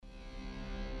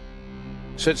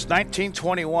Since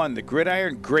 1921, the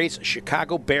Gridiron Greats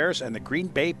Chicago Bears and the Green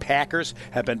Bay Packers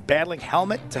have been battling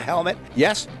helmet to helmet.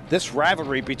 Yes, this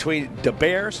rivalry between the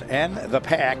Bears and the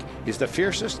Pack is the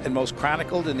fiercest and most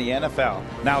chronicled in the NFL.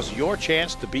 Now's your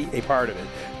chance to be a part of it.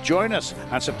 Join us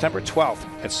on September 12th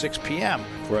at 6 p.m.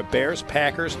 for a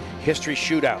Bears-Packers history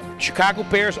shootout. Chicago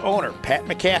Bears owner Pat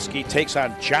McCaskey takes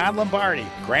on John Lombardi,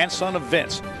 grandson of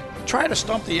Vince. Try to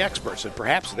stump the experts, and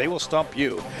perhaps they will stump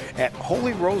you. At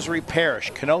Holy Rosary Parish,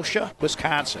 Kenosha,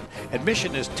 Wisconsin.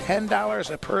 Admission is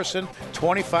 $10 a person,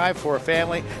 $25 for a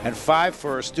family, and $5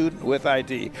 for a student with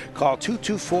ID. Call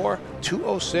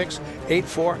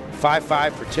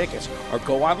 224-206-8455 for tickets, or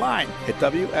go online at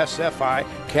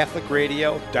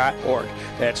WSFICatholicRadio.org.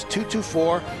 That's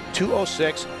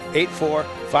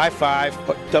 224-206-8455,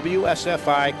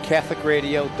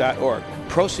 WSFICatholicRadio.org.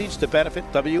 Proceeds to benefit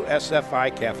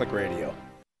WSFI Catholic Radio.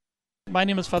 My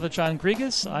name is Father John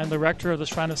Grigas. I'm the rector of the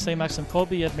Shrine of St. Maxim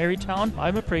Kolbe at Marytown.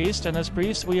 I'm a priest, and as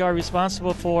priest, we are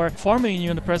responsible for forming you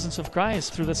in the presence of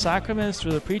Christ through the sacraments,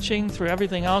 through the preaching, through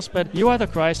everything else. But you are the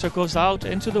Christ who goes out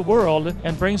into the world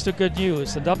and brings the good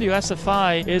news. And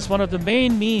WSFI is one of the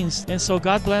main means, and so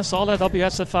God bless all that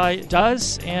WSFI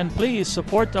does, and please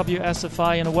support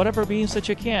WSFI in whatever means that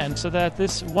you can, so that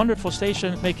this wonderful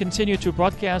station may continue to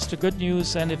broadcast the good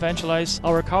news and evangelize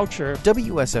our culture.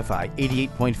 WSFI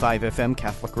 88.5 FM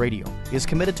Catholic Radio is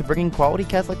committed to bringing quality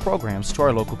Catholic programs to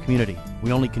our local community.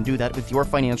 We only can do that with your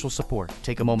financial support.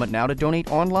 Take a moment now to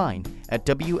donate online at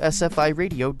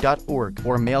WSFIRadio.org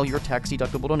or mail your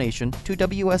tax-deductible donation to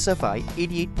WSFI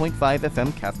 88.5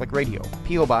 FM Catholic Radio,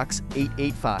 P.O. Box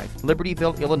 885,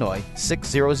 Libertyville, Illinois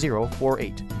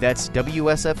 60048. That's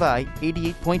WSFI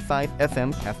 88.5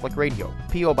 FM Catholic Radio,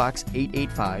 P.O. Box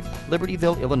 885,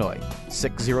 Libertyville, Illinois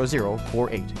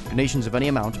 60048. Donations of any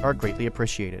amount are greatly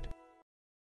appreciated.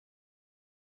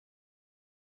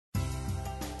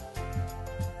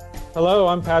 Hello,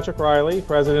 I'm Patrick Riley,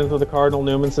 President of the Cardinal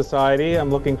Newman Society. I'm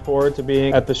looking forward to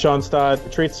being at the Schoenstatt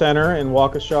Retreat Center in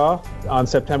Waukesha on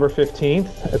September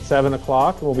 15th at 7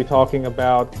 o'clock. We'll be talking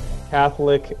about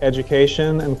Catholic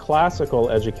education and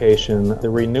classical education, the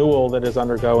renewal that is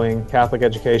undergoing Catholic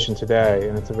education today,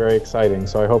 and it's very exciting,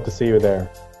 so I hope to see you there.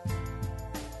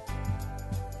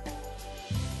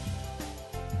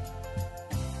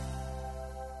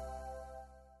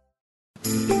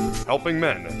 Helping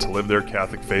men to live their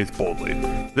Catholic faith boldly.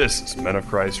 This is Men of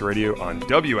Christ Radio on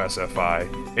WSFI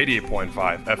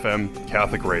 88.5 FM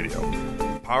Catholic Radio.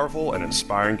 Powerful and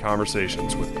inspiring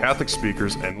conversations with Catholic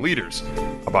speakers and leaders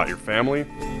about your family,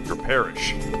 your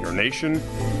parish, your nation,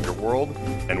 your world,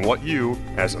 and what you,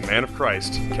 as a man of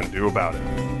Christ, can do about it.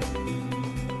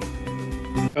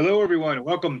 Hello, everyone.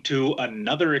 Welcome to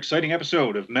another exciting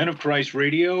episode of Men of Christ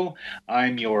Radio.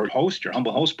 I'm your host, your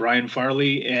humble host, Brian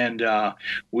Farley, and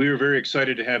we're very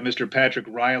excited to have Mr. Patrick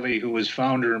Riley, who is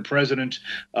founder and president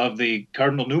of the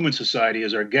Cardinal Newman Society,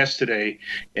 as our guest today,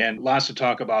 and lots to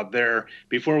talk about there.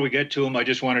 Before we get to him, I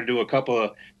just want to do a couple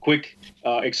of quick,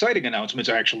 exciting announcements,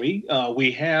 actually. We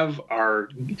have our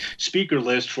speaker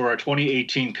list for our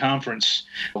 2018 conference,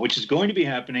 which is going to be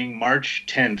happening March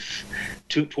 10th,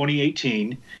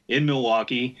 2018, in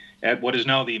Milwaukee at what is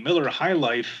now the Miller High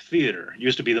Life Theater. It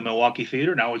used to be the Milwaukee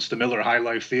Theater. Now it's the Miller High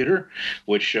Life Theater,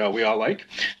 which we all like.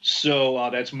 So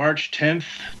that's March 10th,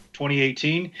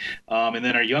 2018. And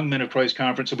then our Young Men of Christ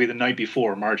Conference will be the night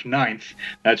before, March 9th.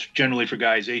 That's generally for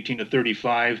guys 18 to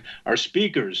 35. Our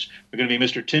speakers are going to be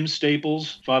Mr. Tim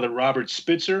Staples, Father Robert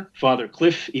Spitzer, Father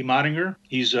Cliff E. Mottinger.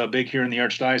 He's big here in the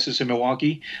Archdiocese of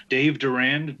Milwaukee. Dave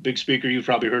Durand, big speaker. You've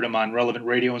probably heard him on Relevant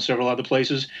Radio and several other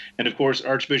places. And, of course,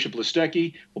 Archbishop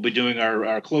Listecki will be doing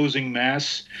our closing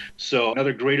Mass. So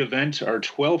another great event, our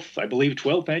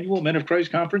 12th annual Men of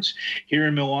Christ Conference here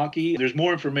in Milwaukee. There's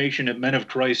more information at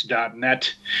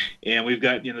menofchrist.net, and we've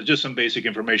got just some basic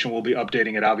information. We'll be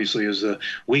updating it obviously as the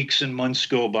weeks and months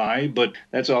go by, but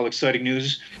that's all exciting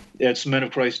news. That's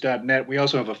menofchrist.net. We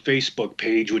also have a Facebook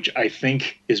page, which I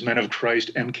think is Men of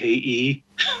Christ MKE,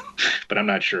 but I'm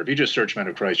not sure. If you just search Men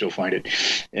of Christ, you'll find it.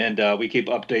 And we keep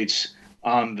updates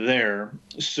on there.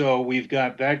 So we've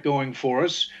got that going for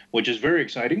us, which is very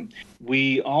exciting.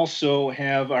 We also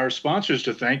have our sponsors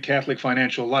to thank, Catholic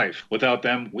Financial Life. Without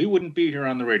them, we wouldn't be here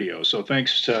on the radio. So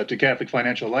thanks to Catholic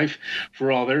Financial Life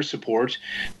for all their support.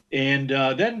 And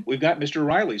then we've got Mr.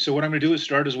 Riley. So what I'm going to do is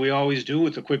start as we always do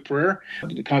with a quick prayer,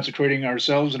 consecrating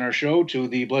ourselves and our show to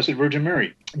the Blessed Virgin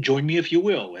Mary. Join me if you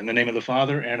will, in the name of the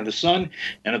Father, and of the Son,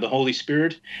 and of the Holy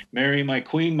Spirit. Mary, my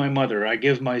Queen, my Mother, I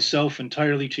give myself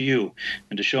entirely to you,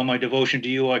 and to show my devotion to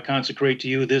you, I consecrate to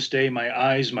you this day my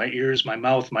eyes, my ears, my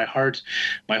mouth, my heart,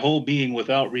 my whole being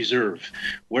without reserve.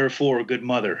 Wherefore, good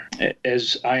Mother,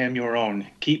 as I am your own,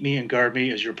 keep me and guard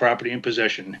me as your property and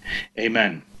possession.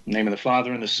 Amen. In the name of the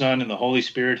Father, and the Son, and the Holy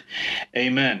Spirit.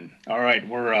 Amen. All right,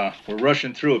 we're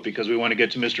rushing through it because we want to get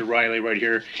to Mr. Riley right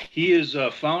here. He is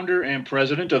founder and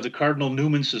president of the Cardinal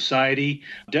Newman Society,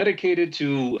 dedicated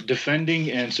to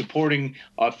defending and supporting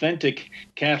authentic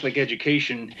Catholic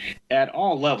education at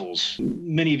all levels.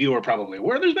 Many of you are probably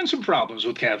aware there's been some problems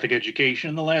with Catholic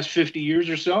education in the last 50 years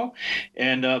or so,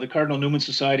 and the Cardinal Newman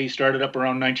Society started up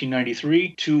around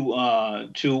 1993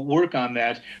 to work on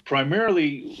that.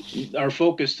 Primarily, our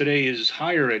focus today is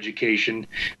higher education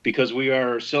because we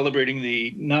are celebrating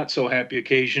the not-so-happy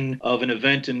occasion of an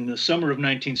event in the summer of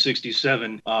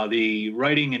 1967, the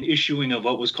writing and issuing of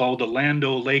what was called the Land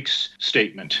O'Lakes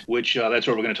Statement, which that's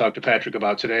what we're going to talk to Patrick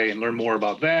about today and learn more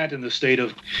about that and the state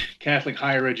of Catholic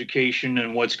higher education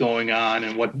and what's going on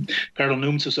and what Cardinal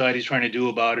Newman Society is trying to do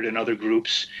about it and other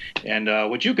groups and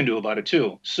what you can do about it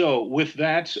too. So with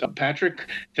that, Patrick,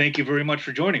 thank you very much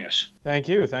for joining us. Thank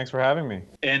you. Thanks for having me.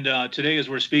 And today, as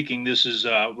we're speaking, this is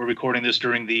we're recording this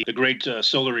during the great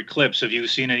solar eclipse. Have you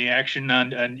seen any action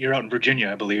on? You're out in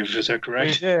Virginia, I believe. Is that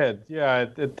correct? We did. Yeah,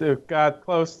 it got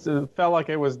close. It felt like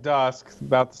it was dusk,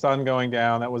 about the sun going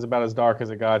down. That was about as dark as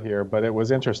it got here, but it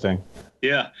was interesting.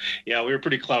 Yeah, we were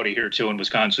pretty cloudy here too in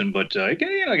Wisconsin, but it got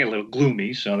a little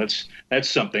gloomy, so that's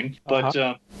something. But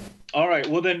all right,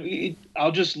 well then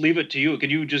I'll just leave it to you. Can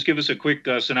you just give us a quick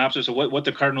synopsis of what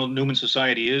the Cardinal Newman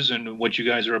Society is and what you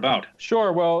guys are about?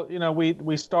 Sure. Well,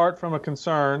 we start from a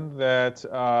concern that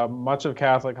much of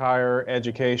Catholic higher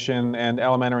education and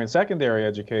elementary and secondary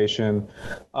education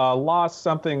lost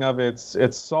something of its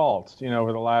salt,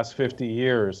 over the last 50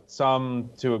 years, some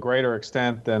to a greater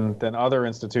extent than other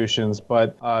institutions.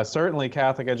 But certainly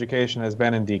Catholic education has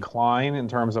been in decline in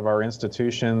terms of our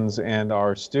institutions and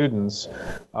our students.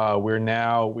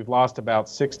 We've lost about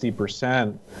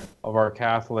 60% of our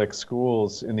Catholic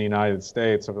schools in the United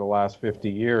States over the last 50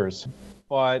 years.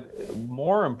 But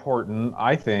more important,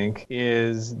 I think,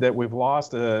 is that we've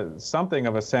lost something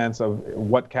of a sense of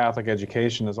what Catholic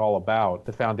education is all about,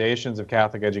 the foundations of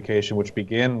Catholic education, which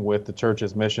begin with the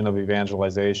Church's mission of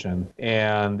evangelization.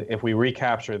 And if we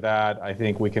recapture that, I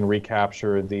think we can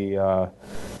recapture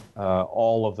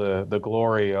all of the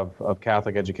glory of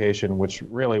Catholic education, which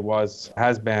really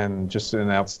has been just an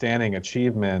outstanding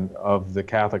achievement of the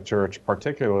Catholic Church,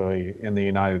 particularly in the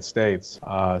United States,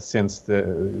 since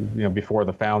before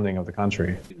the founding of the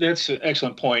country. That's an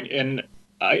excellent point, and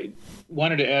I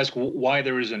wanted to ask why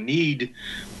there is a need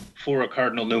for a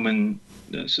Cardinal Newman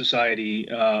Society,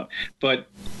 but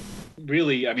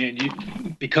really, I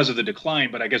mean, because of the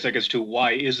decline, but I guess too,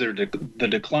 why is there the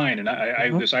decline? And I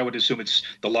guess I would assume it's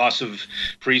the loss of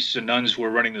priests and nuns who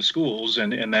are running the schools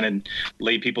and then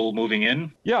lay people moving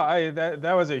in. Yeah,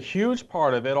 that was a huge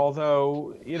part of it,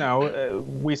 although,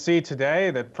 we see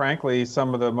today that, frankly,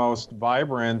 some of the most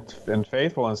vibrant and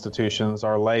faithful institutions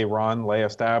are lay-run,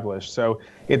 lay-established. So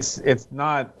it's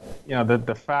not,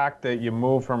 the fact that you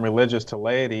move from religious to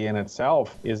laity in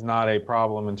itself is not a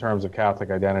problem in terms of Catholic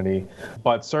identity.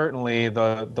 But certainly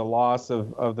the loss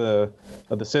of the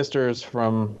sisters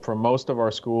from most of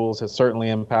our schools has certainly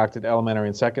impacted elementary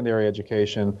and secondary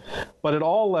education. But at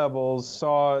all levels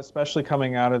saw, especially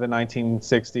coming out of the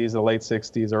 1960s, the late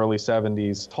 60s, early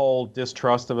 70s, whole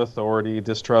distrust of authority,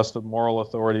 distrust of moral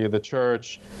authority of the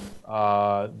Church,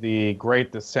 the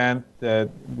Great Dissent that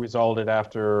resulted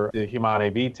after the Humanae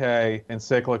Vitae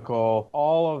encyclical,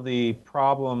 all of the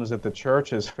problems that the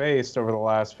Church has faced over the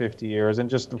last 50 years, and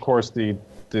just, of course, the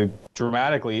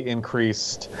dramatically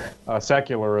increased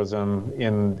secularism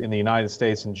in the United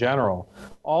States in general.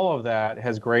 All of that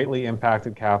has greatly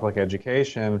impacted Catholic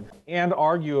education, and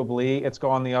arguably it's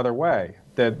gone the other way.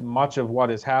 That much of what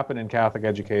has happened in Catholic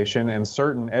education, and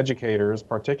certain educators,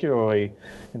 particularly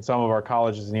in some of our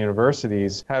colleges and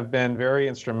universities, have been very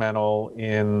instrumental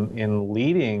in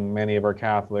leading many of our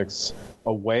Catholics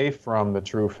away from the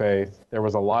true faith. There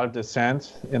was a lot of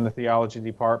dissent in the theology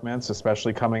departments,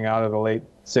 especially coming out of the late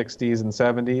 60s and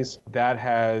 70s. That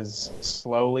has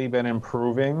slowly been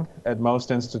improving at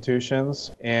most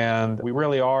institutions, and we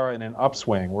really are in an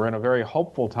upswing. We're in a very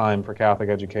hopeful time for Catholic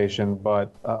education,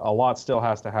 but a lot still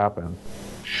has to happen.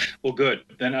 Well, good.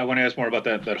 Then I want to ask more about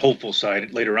that hopeful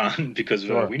side later on because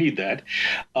Sure. we need that.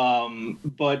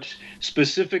 But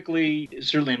specifically,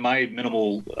 certainly in my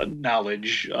minimal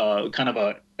knowledge, kind of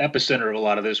a epicenter of a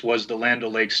lot of this was the Land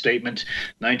O'Lakes Statement,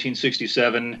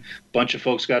 1967. A bunch of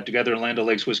folks got together in Land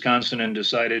O'Lakes, Wisconsin, and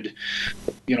decided,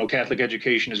 Catholic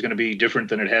education is going to be different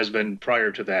than it has been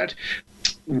prior to that.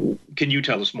 Can you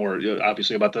tell us more,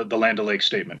 obviously, about the Land O'Lakes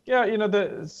Statement? Yeah,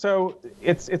 so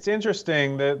it's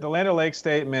interesting. The Land O'Lakes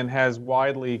Statement has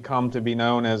widely come to be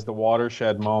known as the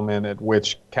watershed moment at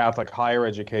which Catholic higher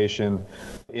education,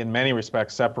 in many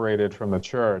respects, separated from the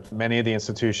church. Many of the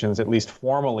institutions, at least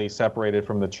formally, separated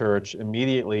from the church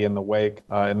immediately in the wake,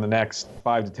 in the next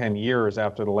 5 to 10 years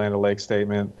after the Land O'Lakes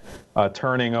Statement,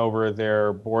 turning over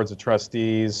their boards of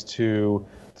trustees to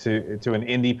an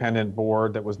independent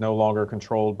board that was no longer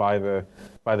controlled by the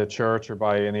church or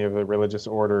by any of the religious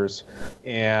orders,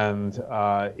 and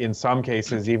in some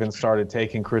cases even started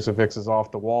taking crucifixes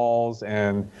off the walls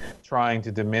and trying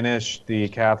to diminish the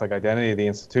Catholic identity of the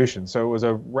institution. So it was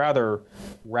a rather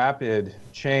rapid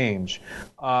change.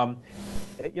 On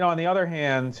the other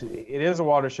hand, it is a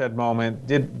watershed moment.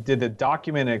 Did the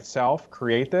document itself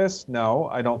create this? No,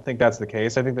 I don't think that's the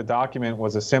case. I think the document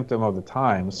was a symptom of the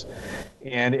times.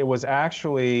 And it was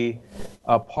actually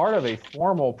a part of a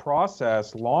formal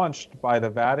process launched by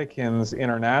the Vatican's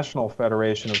International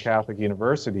Federation of Catholic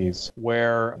Universities,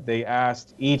 where they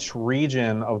asked each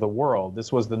region of the world,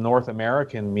 this was the North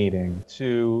American meeting,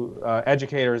 to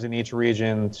educators in each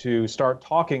region to start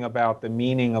talking about the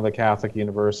meaning of a Catholic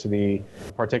university,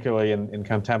 particularly in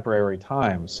contemporary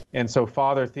times. And so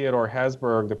Father Theodore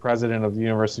Hesburgh, the president of the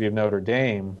University of Notre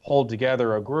Dame, pulled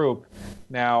together a group.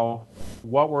 Now,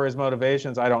 what were his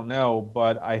motivations? I don't know,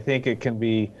 but I think it can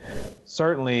be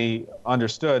certainly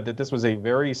understood that this was a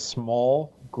very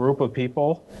small group of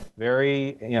people,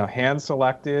 very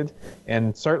hand-selected,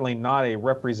 and certainly not a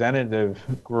representative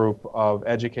group of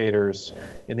educators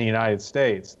in the United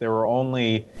States. There were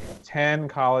only 10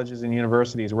 colleges and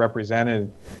universities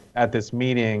represented at this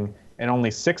meeting, and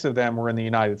only 6 of them were in the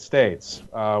United States.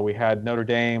 We had Notre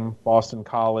Dame, Boston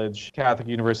College, Catholic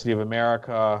University of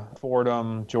America,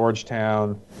 Fordham,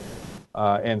 Georgetown,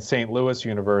 and St. Louis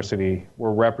University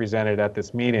were represented at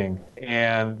this meeting.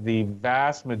 And the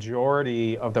vast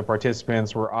majority of the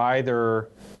participants were either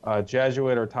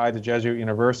Jesuit or tied to Jesuit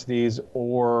universities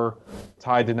or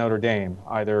tied to Notre Dame,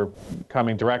 either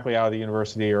coming directly out of the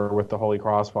university or with the Holy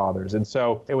Cross Fathers. And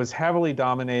so it was heavily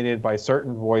dominated by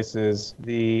certain voices.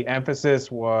 The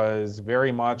emphasis was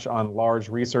very much on large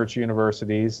research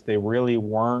universities. They really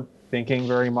weren't thinking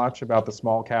very much about the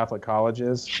small Catholic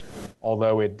colleges,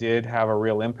 although it did have a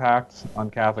real impact on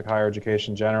Catholic higher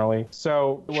education generally.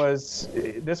 So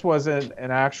this was an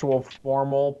actual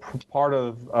formal part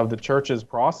of the church's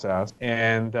process,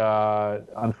 and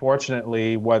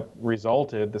unfortunately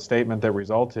the statement that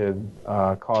resulted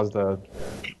caused a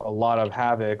lot of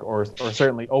havoc, or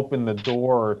certainly opened the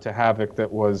door to havoc that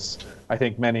was, I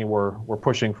think, many were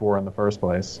pushing for in the first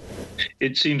place.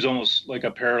 It seems almost like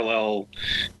a parallel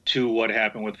to what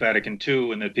happened with Vatican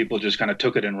II, and that people just kind of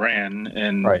took it and ran,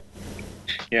 and right.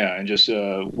 Yeah, and just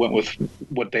went with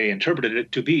what they interpreted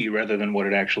it to be rather than what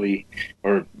it actually,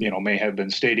 or may have been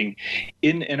stating.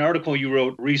 In an article you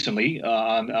wrote recently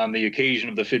on the occasion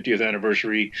of the 50th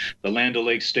anniversary, the Land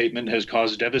O'Lakes Statement has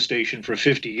caused devastation for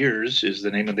 50 years, is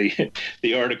the name of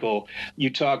the article. You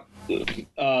talk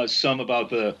some about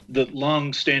the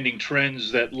long-standing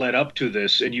trends that led up to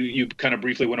this, and you kind of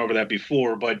briefly went over that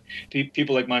before, but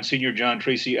people like Monsignor John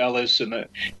Tracy Ellis and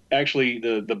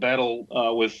the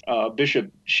battle with Bishop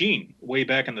Sheen way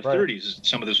back in the right. 30s,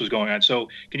 some of this was going on. So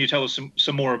can you tell us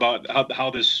some more about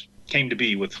how this came to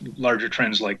be with larger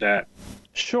trends like that?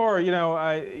 Sure.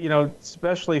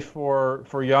 Especially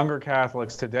for younger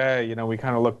Catholics today, we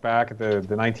kind of look back at the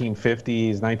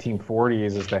 1950s,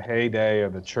 1940s as the heyday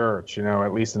of the church,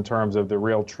 at least in terms of the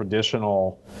real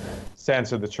traditional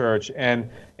sense of the church. And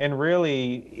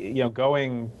really,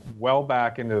 going well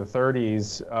back into the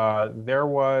 30s, there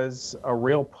was a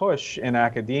real push in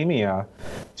academia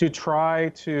to try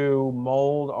to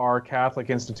mold our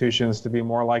Catholic institutions to be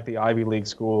more like the Ivy League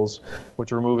schools,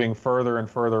 which were moving further and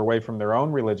further away from their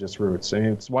own religious roots. I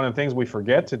mean, it's one of the things we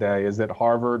forget today is that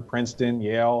Harvard, Princeton,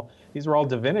 Yale, these were all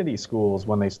divinity schools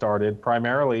when they started,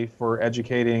 primarily for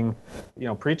educating,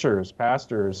 preachers,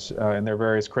 pastors in their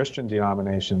various Christian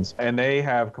denominations. And they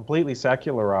have completely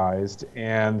secularized secularized,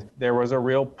 and there was a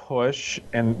real push,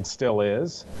 and still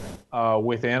is,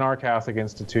 within our Catholic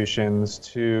institutions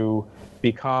to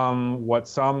become what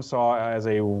some saw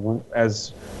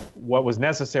as what was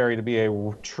necessary to be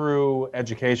a true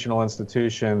educational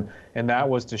institution, and that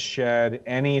was to shed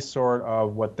any sort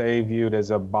of what they viewed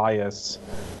as a bias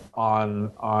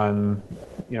on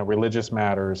religious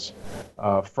matters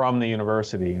from the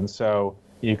university. And so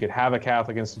you could have a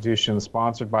Catholic institution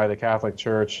sponsored by the Catholic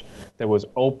Church that was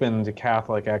open to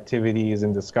Catholic activities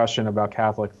and discussion about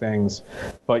Catholic things,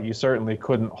 but you certainly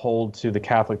couldn't hold to the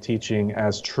Catholic teaching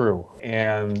as true.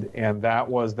 And that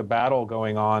was the battle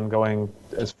going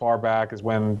as far back as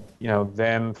when,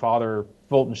 then Father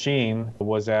Fulton Sheen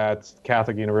was at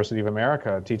Catholic University of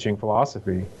America teaching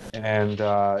philosophy, and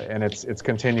it's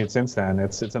continued since then.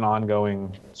 It's an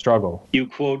ongoing struggle. You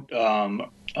quote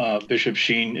Bishop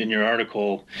Sheen in your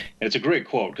article, and it's a great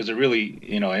quote because it really,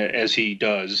 as he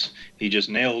does, he just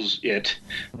nails it.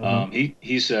 Mm-hmm.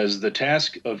 He says, the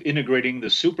task of integrating the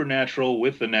supernatural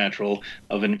with the natural,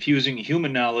 of infusing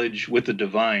human knowledge with the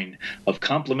divine, of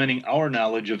complementing our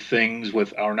knowledge of things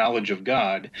with our knowledge of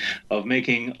God, of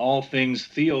making all things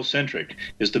theocentric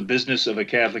is the business of a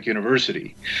Catholic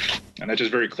university. And that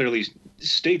just very clearly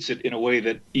states it in a way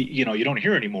that, you don't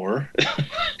hear anymore.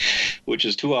 Which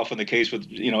is too often the case with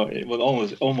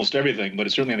almost everything, but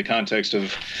it's certainly in the context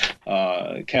of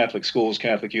Catholic schools,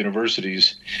 Catholic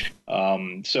universities.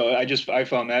 So I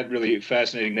found that really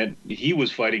fascinating that he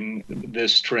was fighting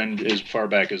this trend as far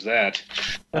back as that.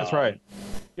 That's right.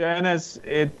 Yeah, and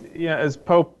as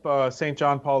Pope St.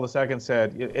 John Paul II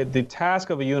said, the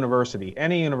task of a university,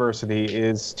 any university,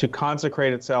 is to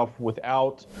consecrate itself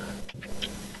without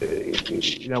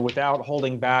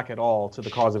holding back at all to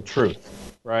the cause of truth.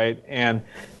 Right? And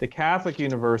the Catholic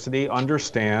University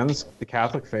understands the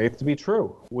Catholic faith to be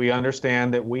true. We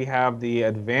understand that we have the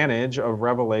advantage of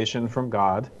revelation from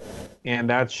God, and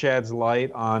that sheds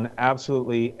light on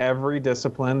absolutely every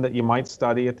discipline that you might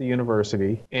study at the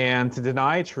university. And to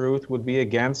deny truth would be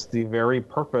against the very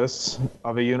purpose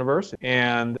of a university.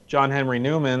 And John Henry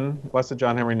Newman, Blessed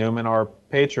John Henry Newman, our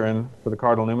patron for the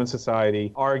Cardinal Newman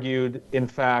Society, argued, in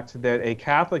fact, that a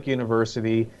Catholic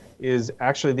university is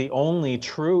actually the only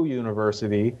true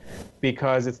university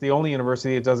because it's the only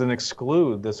university that doesn't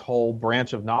exclude this whole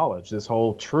branch of knowledge, this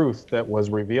whole truth that was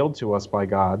revealed to us by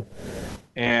God.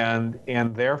 And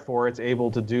therefore it's able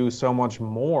to do so much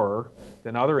more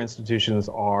than other institutions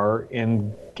are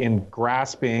in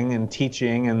grasping and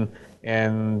teaching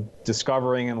and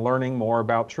discovering and learning more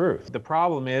about truth. The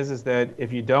problem is that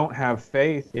if you don't have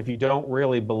faith, if you don't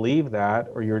really believe that,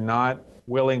 or you're not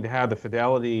willing to have the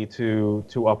fidelity to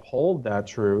uphold that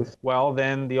truth, well,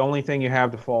 then the only thing you have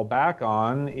to fall back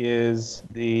on is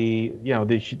the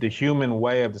human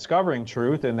way of discovering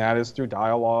truth, and that is through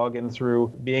dialogue and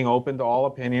through being open to all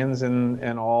opinions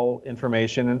and all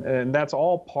information, and that's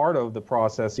all part of the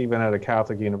process, even at a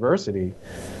Catholic university.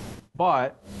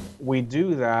 But we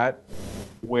do that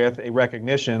with a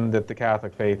recognition that the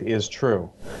Catholic faith is true.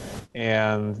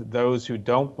 And those who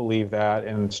don't believe that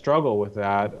and struggle with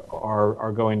that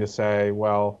are going to say,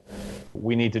 well,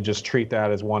 we need to just treat that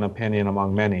as one opinion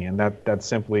among many. And that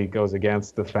simply goes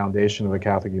against the foundation of a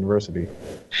Catholic university.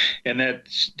 And that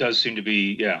does seem to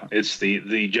be, it's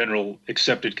the general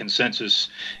accepted consensus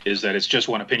is that it's just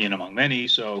one opinion among many.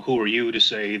 So who are you to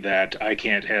say that I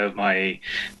can't have my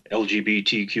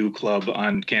LGBTQ club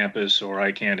on campus, or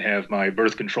I can't have my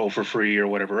birth control for free, or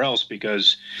whatever else,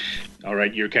 because, all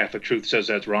right, your Catholic truth says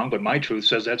that's wrong, but my truth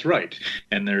says that's right.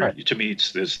 And right. To me,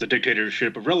 it's the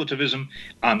dictatorship of relativism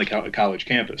on the college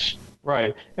campus.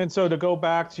 Right. And so to go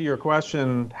back to your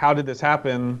question, how did this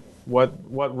happen? What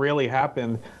really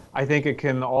happened? I think it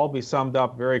can all be summed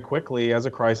up very quickly as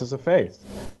a crisis of faith.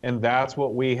 And that's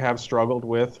what we have struggled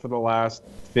with for the last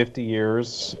 50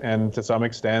 years, and to some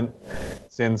extent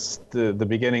since the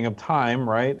beginning of time,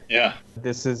 right? Yeah.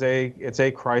 It's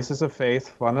a crisis of faith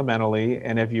fundamentally,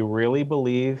 and if you really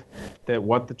believe that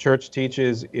what the church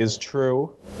teaches is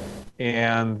true,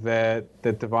 and that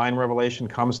divine revelation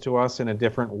comes to us in a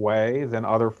different way than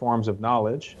other forms of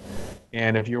knowledge,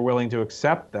 and if you're willing to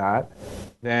accept that,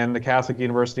 then the Catholic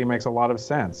University makes a lot of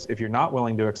sense. If you're not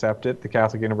willing to accept it, the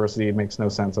Catholic University makes no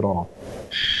sense at all.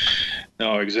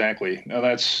 No, exactly. No,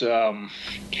 that's,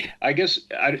 I guess,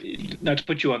 not to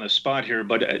put you on the spot here,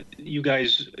 but you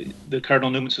guys, the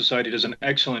Cardinal Newman Society does an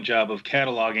excellent job of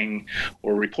cataloging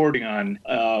or reporting on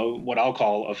what I'll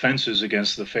call offenses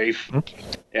against the faith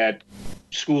at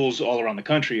schools all around the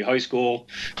country, high school,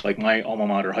 like my alma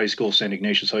mater high school, St.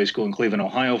 Ignatius High School in Cleveland,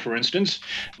 Ohio, for instance,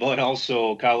 but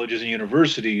also colleges and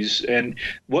universities. And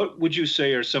what would you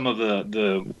say are some of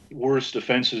the worst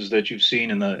offenses that you've seen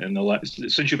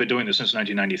since you've been doing this since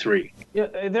 1993?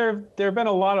 Yeah, there have been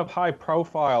a lot of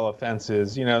high-profile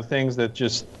offenses, things that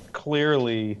just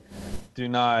clearly do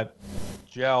not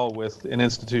gel with an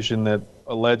institution that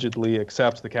allegedly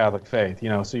accepts the Catholic faith.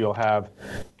 So you'll have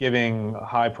giving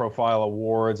high-profile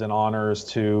awards and honors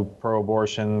to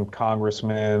pro-abortion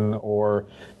congressmen, or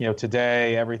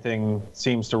today everything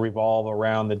seems to revolve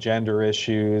around the gender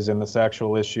issues and the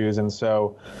sexual issues, and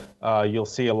so you'll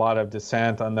see a lot of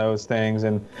dissent on those things,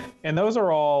 and those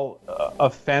are all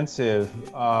offensive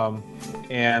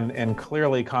and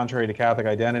clearly contrary to Catholic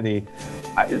identity.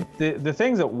 The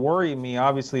things that worry me,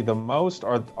 obviously, the most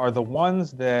are the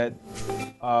ones that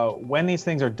when these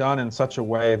things are done in such a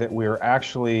way that we're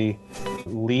actually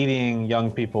leading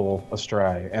young people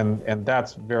astray, and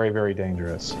that's very, very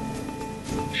dangerous.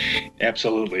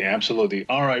 Absolutely, absolutely.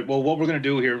 All right. Well, what we're going to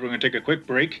do here, we're going to take a quick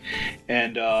break,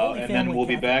 and then we'll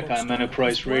be back on Men of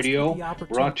Christ Radio,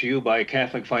 brought to you by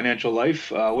Catholic Financial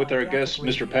Life, with our guest,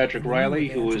 Mr. Patrick Riley,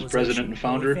 who is president and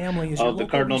founder of the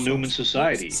Cardinal Newman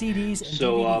Society.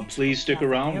 So please stick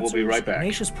around. We'll be right back.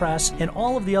 Ignatius Press and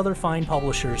all of the other fine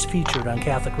publishers featured on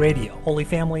Catholic Radio. Holy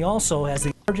Family also has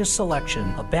the largest selection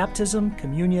of baptism,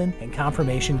 communion, and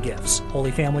confirmation gifts.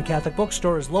 Holy Family Catholic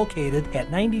Bookstore is located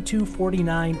at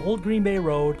 9249 Old Green Bay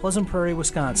Road, Pleasant Prairie,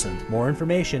 Wisconsin. More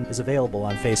information is available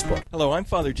on Facebook. Hello, I'm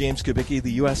Father James Kubicki,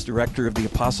 the U.S. Director of the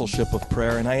Apostleship of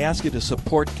Prayer, and I ask you to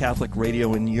support Catholic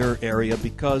Radio in your area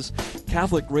because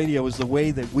Catholic Radio is the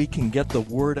way that we can get the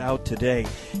word out today.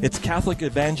 It's Catholic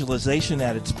evangelization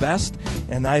at its best,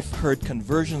 and I've heard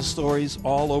conversion stories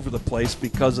all over the place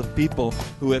because of people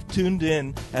who have tuned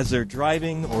in as they're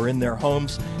driving or in their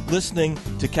homes, listening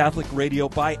to Catholic Radio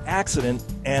by accident,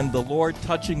 and the Lord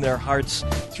touching their hearts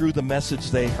through the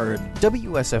message they heard.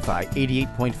 WSFI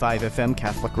 88.5 FM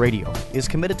Catholic Radio is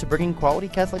committed to bringing quality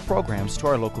Catholic programs to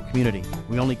our local community.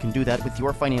 We only can do that with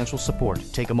your financial support.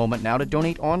 Take a moment now to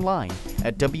donate online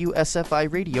at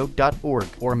WSFIRadio.org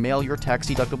or mail your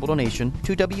tax-deductible donation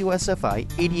to WSFI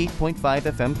 88.5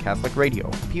 FM Catholic Radio,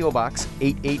 P.O. Box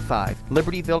 885,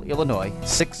 Libertyville, Illinois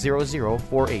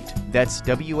 60048. That's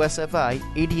WSFI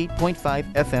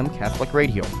 88.5 FM Catholic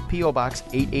Radio, P.O. Box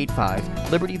 885,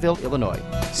 Libertyville, Illinois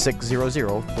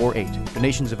 60048.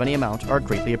 Donations of any amount are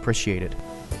greatly appreciated.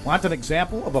 Want an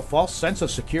example of a false sense of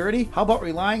security? How about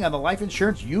relying on the life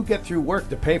insurance you get through work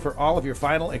to pay for all of your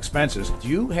final expenses? Do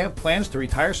you have plans to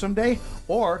retire someday?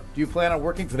 Or do you plan on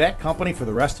working for that company for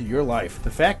the rest of your life? The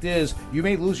fact is, you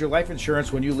may lose your life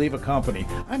insurance when you leave a company.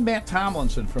 I'm Matt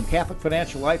Tomlinson from Catholic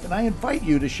Financial Life, and I invite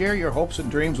you to share your hopes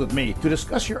and dreams with me. To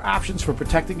discuss your options for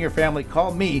protecting your family,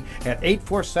 call me at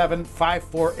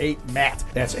 847-548-MATT.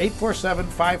 That's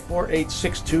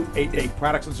 847-548-6288.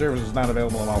 Products and services not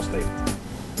available in all states.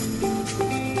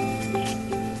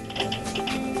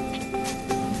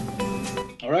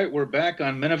 All right, we're back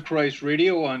on Men of Christ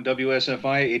Radio on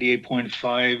WSFI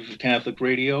 88.5 Catholic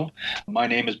Radio. My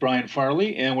name is Brian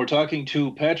Farley, and we're talking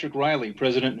to Patrick Riley,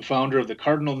 president and founder of the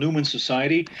Cardinal Newman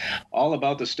Society, all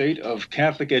about the state of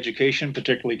Catholic education,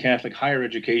 particularly Catholic higher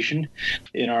education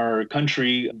in our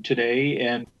country today.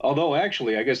 And although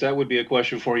actually, I guess that would be a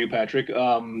question for you, Patrick.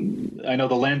 I know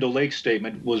the Land O'Lakes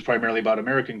statement was primarily about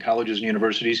American colleges and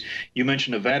universities. You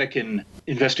mentioned a Vatican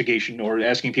investigation or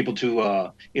asking people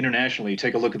to internationally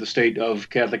take a look at the state of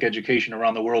Catholic education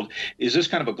around the world. Is this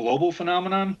kind of a global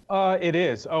phenomenon? It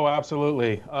is. Oh,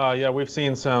 absolutely. Yeah, we've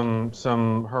seen some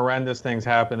horrendous things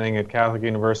happening at Catholic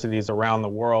universities around the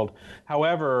world.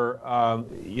 However,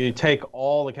 you take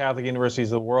all the Catholic universities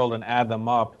of the world and add them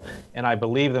up, and I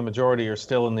believe the majority are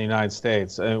still in the United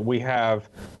States. We have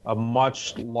a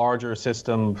much larger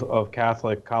system of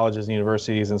Catholic colleges and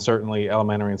universities, and certainly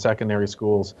elementary and secondary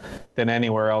schools, than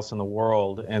anywhere else in the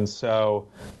world. And so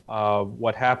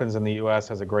what happens in the U.S.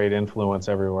 has a great influence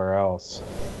everywhere else.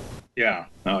 Yeah,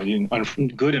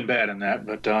 good and bad in that,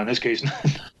 but in this case,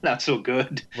 not so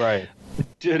good. Right.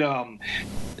 Did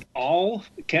all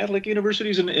Catholic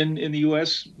universities in the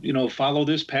U.S., follow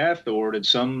this path, or did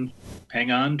some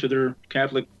hang on to their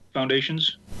Catholic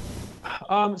foundations?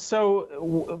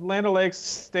 So Land O'Lakes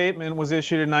statement was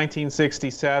issued in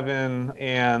 1967,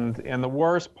 and the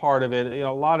worst part of it,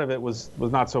 a lot of it was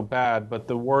not so bad, but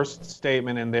the worst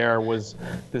statement in there was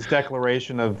this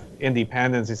declaration of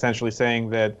independence, essentially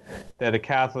saying that a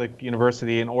Catholic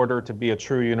university, in order to be a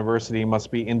true university,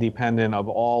 must be independent of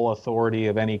all authority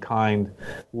of any kind,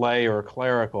 lay or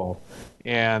clerical.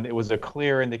 And it was a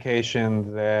clear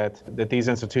indication that these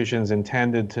institutions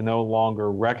intended to no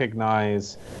longer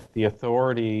recognize the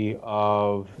authority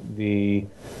of the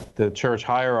church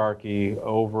hierarchy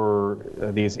over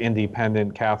these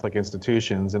independent Catholic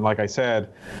institutions. And like I said,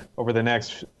 over the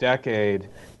next decade,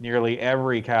 nearly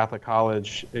every Catholic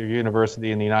college or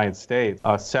university in the United States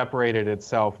separated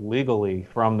itself legally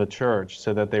from the church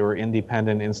so that they were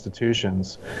independent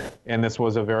institutions. And this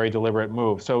was a very deliberate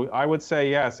move. So I would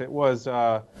say, yes, it was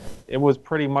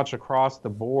pretty much across the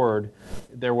board.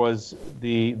 There was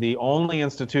the only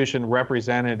institution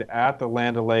represented at the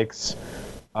Land O'Lakes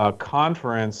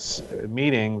conference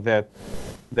meeting that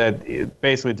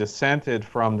basically dissented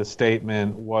from the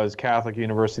statement was Catholic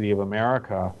University of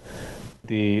America.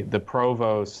 The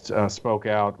provost spoke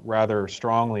out rather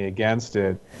strongly against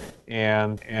it,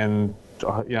 and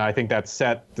I think that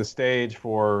set the stage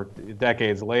for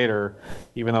decades later,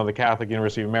 even though the Catholic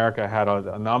University of America had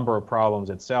a number of problems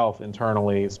itself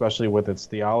internally, especially with its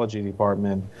theology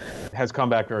department, has come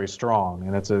back very strong,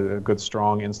 and it's a good,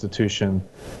 strong institution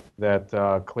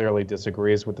that clearly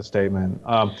disagrees with the statement.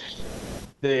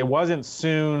 It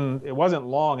wasn't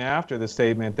long after the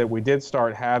statement that we did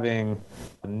start having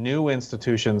new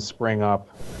institutions spring up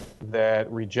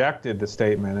that rejected the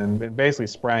statement and basically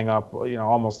sprang up,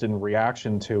 almost in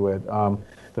reaction to it.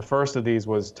 The first of these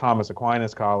was Thomas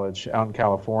Aquinas College out in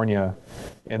California.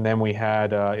 And then we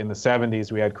had, in the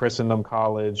 70s, we had Christendom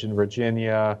College in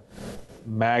Virginia,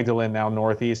 Magdalen, now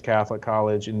Northeast Catholic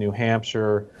College in New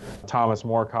Hampshire, Thomas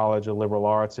More College of Liberal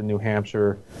Arts in New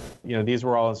Hampshire. These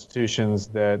were all institutions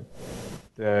that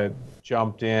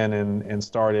jumped in and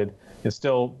started. It's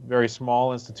still very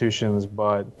small institutions,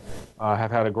 but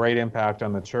have had a great impact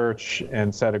on the church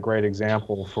and set a great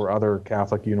example for other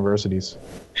Catholic universities.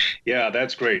 Yeah,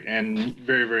 that's great and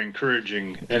very, very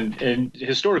encouraging and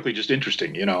historically just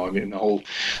interesting. The whole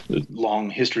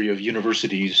long history of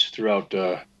universities throughout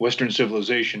Western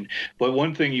civilization. But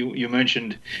one thing you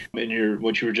mentioned in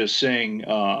what you were just saying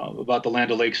about the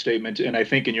Land O'Lakes statement, and I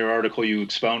think in your article you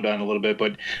expound on a little bit,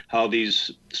 but how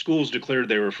these schools declared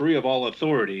they were free of all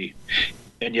authority,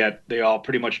 and yet they all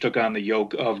pretty much took on the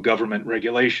yoke of government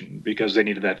regulation because they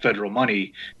needed that federal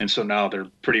money. And so now they're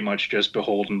pretty much just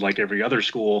beholden, like every other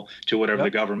school, to whatever the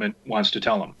government wants to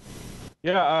tell them.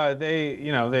 Yeah,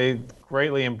 they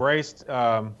greatly embraced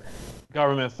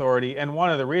government authority, and one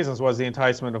of the reasons was the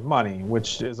enticement of money,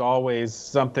 which is always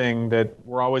something that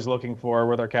we're always looking for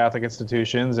with our Catholic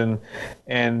institutions,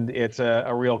 and it's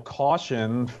a real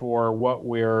caution for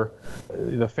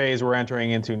the phase we're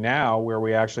entering into now, where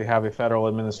we actually have a federal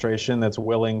administration that's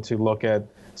willing to look at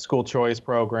school choice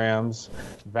programs,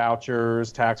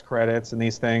 vouchers, tax credits, and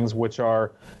these things, which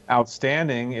are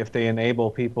outstanding if they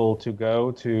enable people to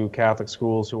go to Catholic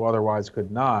schools who otherwise could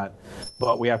not.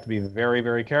 But we have to be very,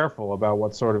 very careful about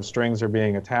what sort of strings are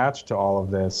being attached to all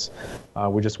of this.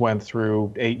 We just went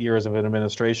through 8 years of an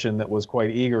administration that was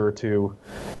quite eager to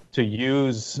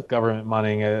use government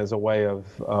money as a way of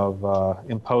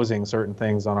imposing certain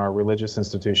things on our religious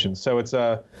institutions. So it's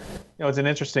an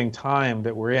interesting time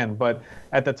that we're in. But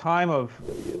at the time of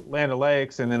Land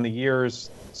O'Lakes and in the years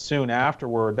soon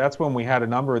afterward, that's when we had a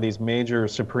number of these major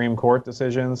Supreme Court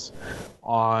decisions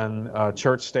on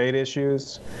church-state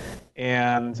issues.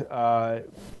 And,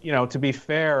 to be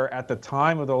fair, at the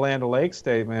time of the Land O'Lakes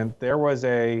statement, there was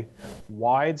a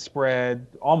widespread,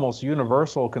 almost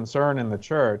universal concern in the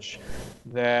church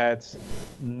that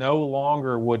no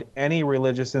longer would any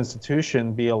religious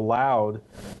institution be allowed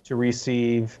to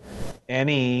receive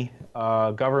any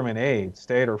government aid,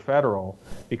 state or federal,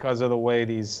 because of the way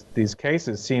these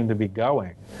cases seem to be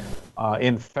going.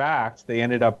 In fact, they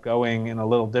ended up going in a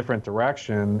little different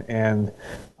direction, and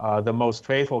the most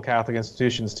faithful Catholic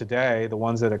institutions today, the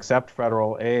ones that accept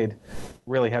federal aid,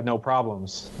 really had no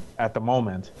problems at the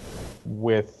moment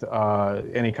with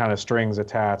any kind of strings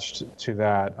attached to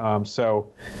that.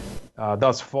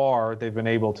 Thus far, they've been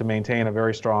able to maintain a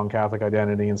very strong Catholic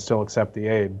identity and still accept the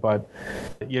aid. But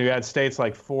you had states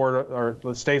like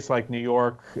states like New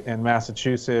York and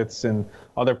Massachusetts and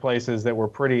other places that were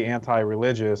pretty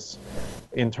anti-religious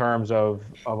in terms of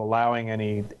allowing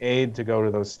any aid to go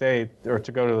to those states or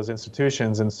to go to those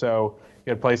institutions. And so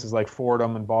you had places like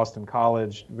Fordham and Boston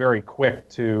College very quick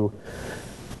to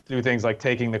do things like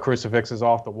taking the crucifixes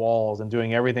off the walls and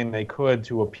doing everything they could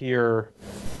to appear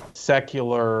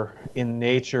secular in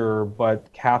nature,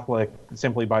 but Catholic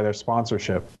simply by their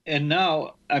sponsorship. And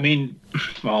now,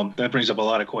 that brings up a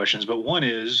lot of questions, but one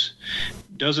is,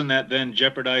 doesn't that then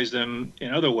jeopardize them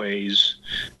in other ways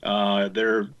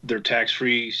their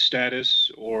tax-free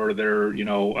status, or their,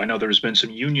 I know there's been some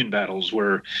union battles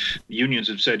where unions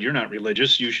have said, you're not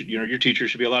religious, your teacher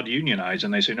should be allowed to unionize,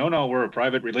 and they say, no, we're a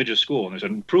private religious school, and they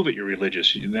said, prove it, you're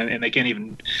religious, and they can't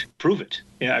even prove it.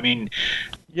 Yeah, I mean,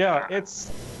 yeah,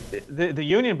 it's the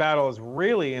union battle is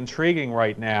really intriguing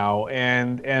right now,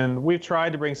 and we've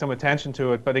tried to bring some attention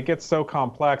to it, but it gets so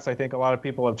complex. I think a lot of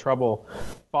people have trouble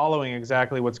following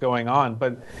exactly what's going on.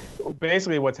 But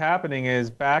basically, what's happening is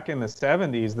back in the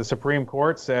 70s, the Supreme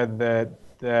Court said that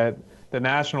the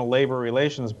National Labor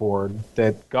Relations Board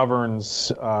that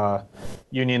governs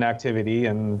union activity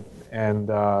and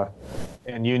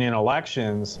union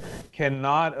elections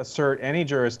cannot assert any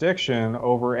jurisdiction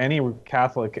over any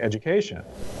Catholic education,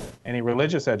 any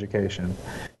religious education.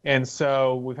 And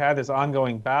so we've had this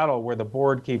ongoing battle where the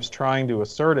board keeps trying to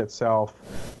assert itself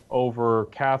over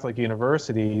Catholic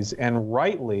universities, and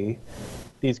rightly,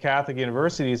 these Catholic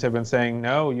universities have been saying,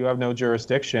 no, you have no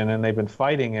jurisdiction, and they've been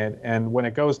fighting it. And when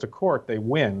it goes to court, they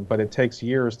win, but it takes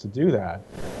years to do that.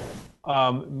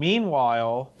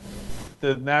 Meanwhile,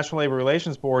 the National Labor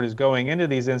Relations Board is going into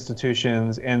these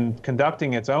institutions and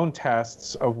conducting its own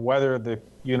tests of whether the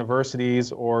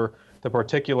universities or the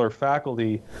particular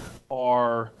faculty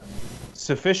are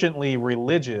sufficiently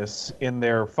religious in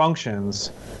their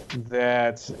functions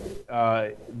that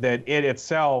it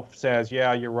itself says,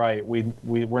 yeah, you're right,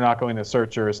 we're not going to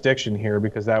assert jurisdiction here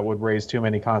because that would raise too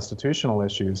many constitutional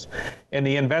issues. And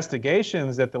the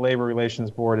investigations that the Labor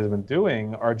Relations Board has been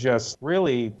doing are just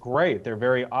really great. They're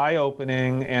very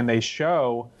eye-opening, and they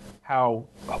show how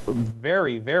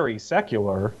very, very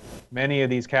secular many of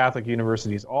these Catholic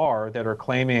universities are that are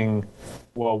claiming,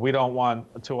 well, we don't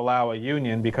want to allow a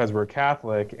union because we're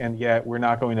Catholic, and yet we're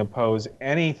not going to impose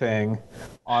anything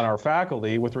on our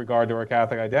faculty with regard to our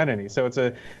Catholic identity. So it's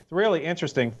a really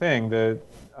interesting thing that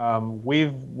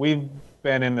we've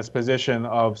been in this position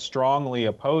of strongly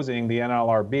opposing the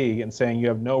NLRB and saying you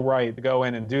have no right to go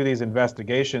in and do these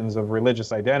investigations of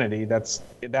religious identity.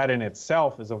 That in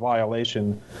itself is a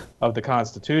violation of the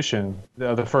Constitution,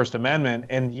 the First Amendment,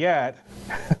 and yet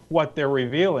what they're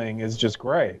revealing is just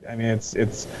great. I mean,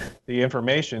 it's the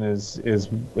information is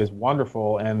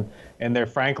wonderful, and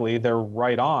they're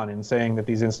right on in saying that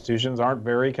these institutions aren't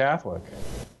very Catholic.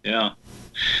 Yeah.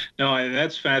 No,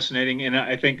 that's fascinating, and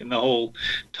I think in the whole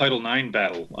Title IX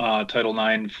battle, Title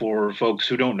IX, for folks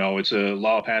who don't know, it's a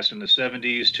law passed in the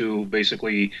 70s to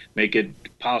basically make it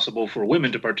possible for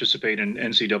women to participate in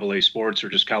NCAA sports or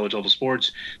just college-level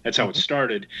sports. That's how it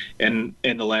started, and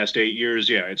in the last 8 years,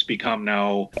 it's become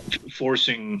now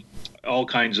forcing all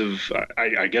kinds of,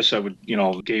 I guess I would,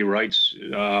 gay rights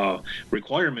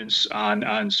requirements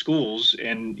on schools.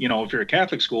 And, if you're a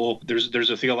Catholic school, there's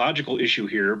a theological issue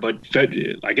here, but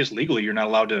I guess legally you're not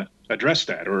allowed to address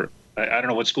that, or I don't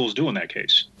know what schools do in that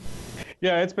case.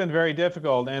 Yeah, it's been very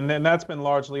difficult, and that's been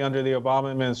largely under the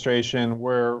Obama administration,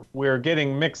 where we're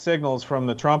getting mixed signals from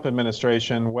the Trump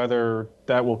administration whether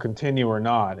that will continue or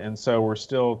not, and so we're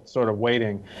still sort of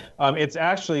waiting. It's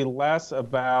actually less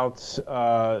about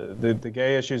the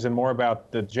gay issues and more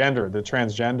about the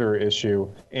transgender issue.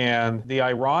 And the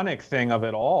ironic thing of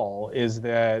it all is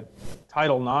that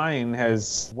Title IX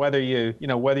has, whether you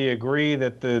agree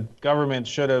that the government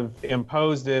should have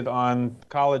imposed it on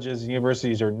colleges and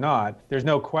universities or not, there's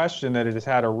no question that it has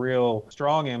had a real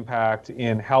strong impact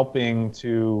in helping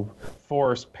to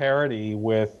force parity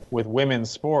with women's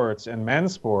sports and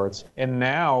men's sports. And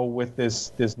now with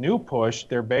this new push,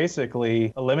 they're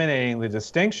basically eliminating the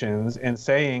distinctions and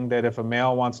saying that if a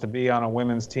male wants to be on a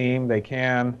women's team, they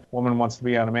can. Woman wants to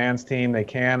be on a man's team, they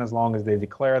can, as long as they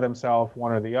declare themselves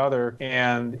one or the other.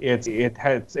 And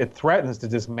it threatens to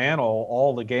dismantle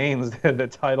all the gains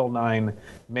that Title IX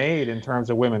made in terms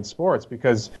of women's sports,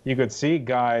 because you could see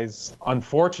guys,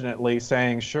 unfortunately,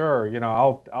 saying, sure,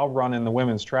 I'll run in the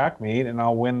women's track meet and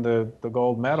I'll win the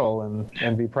gold medal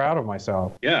and be proud of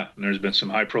myself. Yeah, and there's been some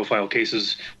high-profile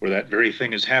cases where that very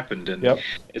thing has happened, and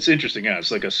It's interesting. Yeah,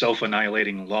 it's like a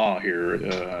self-annihilating law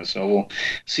here. So we'll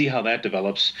see how that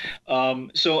develops.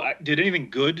 So did anything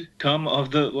good come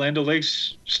of the Land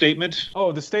O'Lakes statement?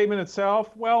 Oh, the statement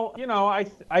itself? Well,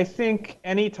 I think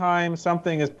anytime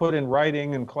something is put in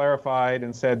writing and clarified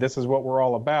and said this is what we're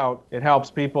all about, it helps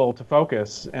people to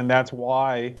focus, and that's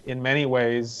why, in many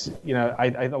ways,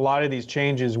 a lot of these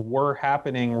changes were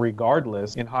happening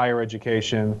regardless in higher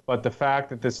education, but the fact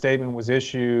that the statement was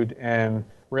issued and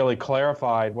really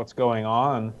clarified what's going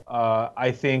on.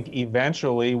 I think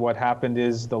eventually what happened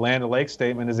is the Land O'Lakes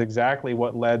statement is exactly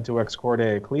what led to Ex Corde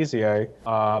Ecclesiae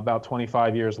about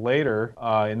 25 years later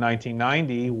in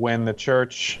 1990, when the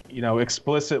church,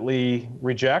 explicitly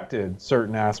rejected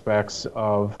certain aspects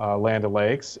of Land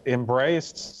O'Lakes,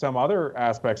 embraced some other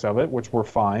aspects of it, which were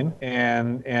fine,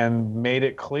 and made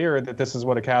it clear that this is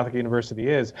what a Catholic university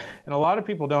is. And a lot of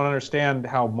people don't understand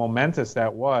how momentous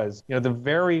that was. The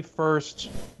very first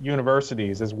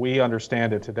universities, as we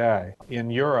understand it today, in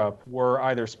Europe were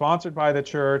either sponsored by the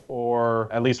church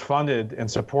or at least funded and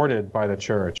supported by the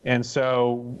church. And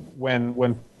so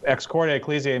when Ex Corde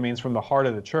Ecclesiae means from the heart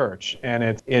of the church, and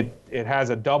it has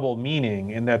a double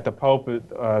meaning in that the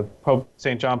Pope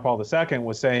St. John Paul II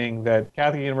was saying that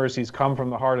Catholic universities come from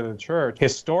the heart of the church.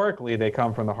 Historically, they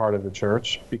come from the heart of the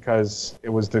church because it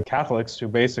was the Catholics who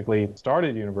basically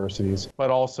started universities,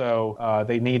 but also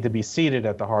they need to be seated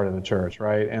at the heart of the church,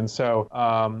 right? And so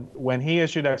when he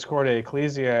issued Ex Corde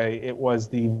Ecclesiae, it was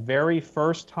the very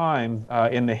first time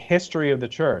in the history of the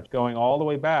church, going all the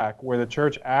way back, where the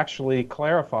church actually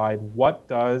clarified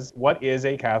what is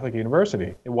a Catholic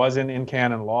university. It wasn't in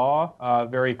canon law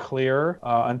very clear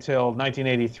until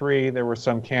 1983. There were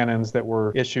some canons that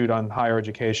were issued on higher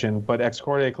education, but Ex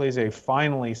Corde Ecclesiae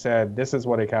finally said this is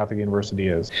what a Catholic university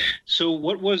is. So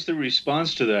what was the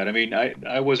response to that? I mean,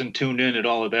 I wasn't tuned in at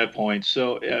all at that point.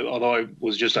 So although I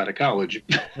was just out of college,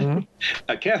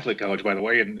 a Catholic college, by the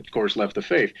way, and of course left the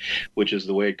faith, which is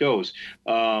the way it goes.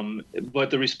 But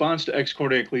the response to Ex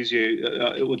Corde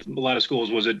Ecclesiae with a lot of schools,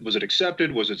 was it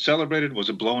accepted? Was it celebrated? Was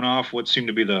it blown off? What seemed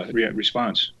to be the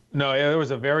response? No, there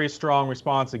was a very strong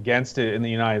response against it in the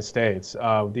United States.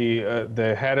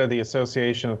 The head of the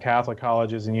Association of Catholic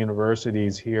Colleges and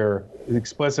Universities here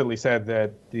explicitly said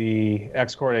that the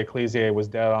Ex Corde Ecclesiae was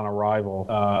dead on arrival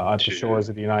on the shores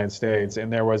of the United States,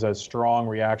 and there was a strong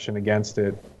reaction against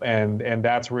it. And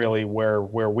that's really where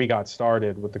we got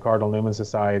started with the Cardinal Newman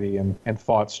Society and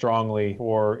fought strongly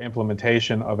for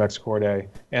implementation of Ex Corde.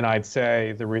 And I'd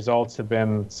say the results have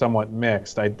been somewhat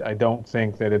mixed. I don't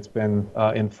think that it's been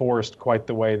enforced quite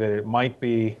the way that it might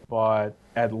be, but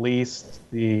at least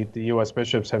the U.S.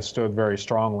 bishops have stood very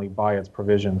strongly by its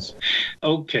provisions.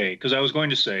 Okay, because I was going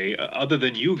to say, other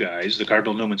than you guys, the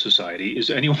Cardinal Newman Society, is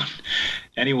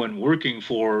anyone working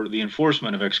for the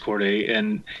enforcement of Ex Corde?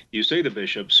 And you say the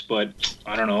bishops, but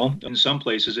I don't know. In some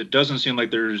places, it doesn't seem like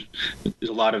there's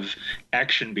a lot of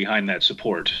action behind that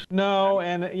support. No,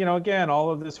 and again, all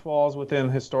of this falls within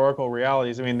historical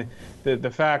realities. I mean,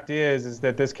 the fact is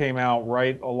that this came out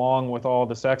right along with all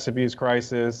the sex abuse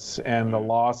crisis and the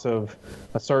loss of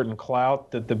a certain clout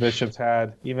that the bishops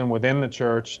had, even within the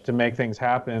church, to make things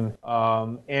happen.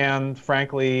 And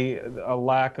frankly, a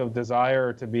lack of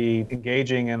desire to be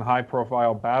engaging in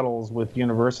high-profile battles with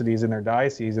universities in their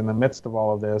diocese in the midst of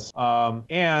all of this.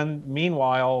 And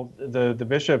meanwhile, the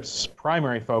bishop's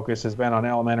primary focus has been on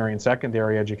elementary and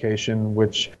secondary education,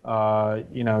 which,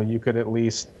 you could at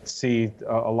least see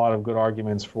a lot of good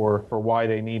arguments for why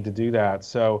they need to do that.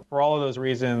 So for all of those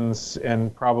reasons,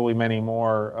 and probably many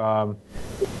more,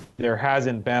 there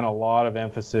hasn't been a lot of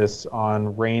emphasis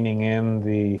on reining in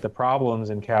the problems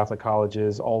in Catholic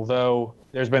colleges, although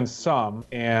there's been some,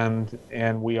 and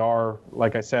we are,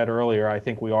 like I said earlier, I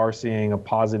think we are seeing a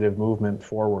positive movement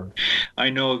forward. I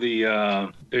know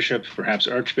the bishop, perhaps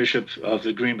Archbishop of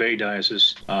the Green Bay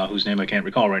Diocese, whose name I can't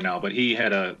recall right now, but he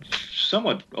had a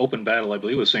somewhat open battle, I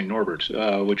believe, with St. Norbert,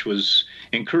 which was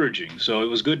encouraging. So it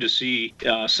was good to see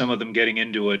some of them getting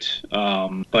into it,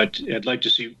 but I'd like to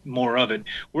see more of it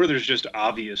where there's just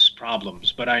obvious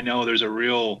problems. But I know there's a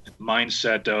real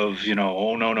mindset of,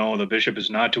 oh, no, the bishop is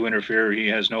not to interfere. He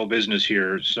has no business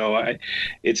here. So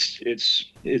it's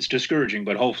discouraging,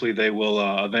 but hopefully they will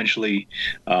eventually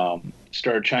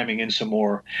start chiming in some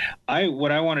more.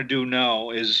 What I want to do now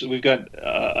is we've got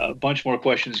a bunch more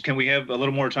questions. Can we have a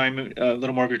little more time, a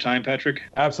little more of your time, Patrick?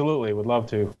 Absolutely, would love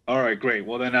to. All right, great.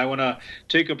 Well, then I want to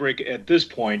take a break at this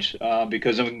point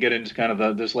because then we can get into kind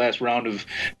of this last round of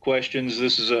questions.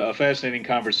 This is a fascinating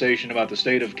conversation about the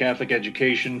state of Catholic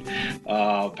education.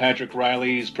 Patrick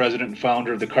Riley is president and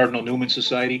founder of the Cardinal Newman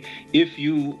Society. If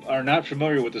you are not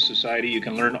familiar with the society, you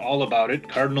can learn all about it,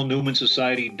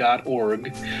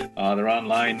 cardinalnewmansociety.org. They're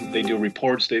online. They do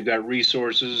reports. They've got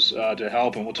resources to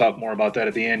help, and we'll talk more about that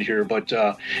at the end here. But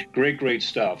great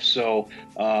stuff. So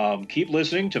keep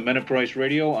listening to Men of Christ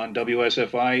Radio on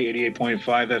WSFI 88.5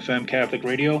 FM Catholic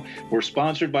Radio. We're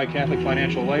sponsored by Catholic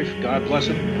Financial Life. God bless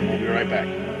them. We'll be right back.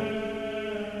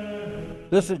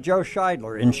 This is Joe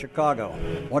Scheidler in Chicago.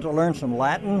 Want to learn some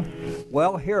Latin?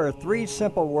 Well, here are 3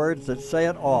 simple words that say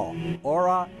it all.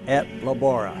 Ora et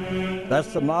labora.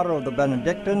 That's the motto of the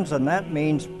Benedictines, and that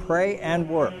means pray and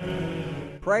work.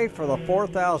 Pray for the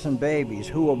 4,000 babies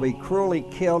who will be cruelly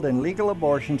killed in legal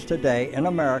abortions today in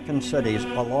American cities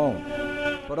alone.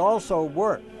 But also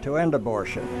work to end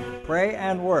abortion. Pray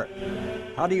and work.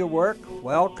 How do you work?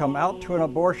 Well, come out to an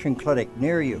abortion clinic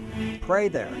near you. Pray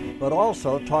there, but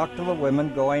also talk to the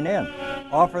women going in.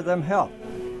 Offer them help.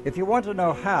 If you want to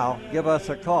know how, give us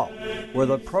a call. We're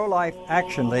the Pro-Life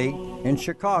Action League in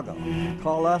Chicago.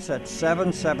 Call us at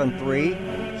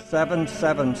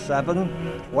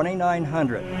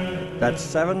 773-777-2900. That's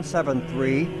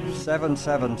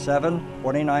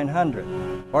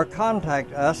 773-777-2900. Or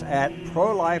contact us at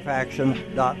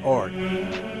prolifeaction.org.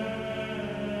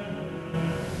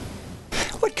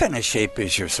 What kind of shape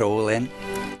is your soul in?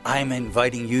 I'm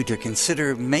inviting you to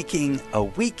consider making a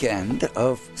weekend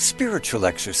of spiritual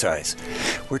exercise.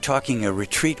 We're talking a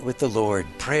retreat with the Lord,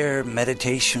 prayer,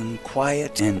 meditation,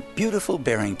 quiet, in beautiful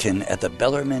Barrington at the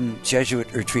Bellarmine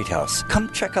Jesuit Retreat House.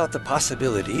 Come check out the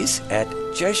possibilities at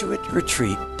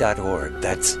jesuitretreat.org.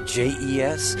 That's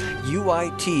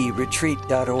JESUIT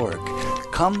retreat.org.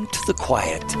 Come to the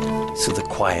quiet so the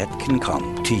quiet can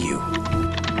come to you.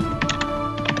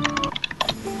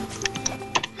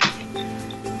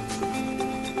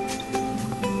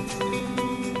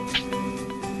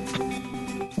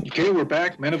 Okay, we're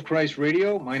back. Men of Christ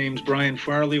Radio. My name's Brian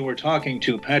Farley. We're talking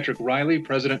to Patrick Riley,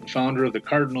 president and founder of the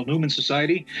Cardinal Newman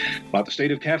Society, about the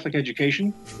state of Catholic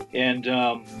education. And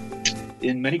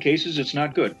in many cases, it's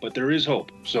not good, but there is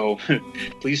hope. So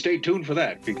please stay tuned for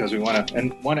that, because we want to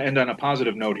end on a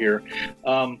positive note here.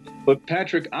 But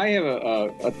Patrick, I have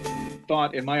a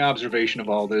thought in my observation of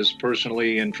all this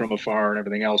personally and from afar and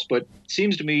everything else. But it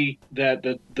seems to me that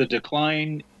the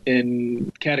decline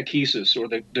in catechesis, or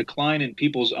the decline in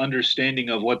people's understanding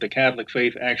of what the Catholic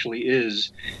faith actually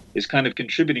is kind of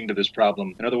contributing to this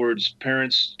problem. In other words,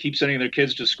 parents keep sending their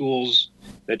kids to schools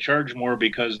that charge more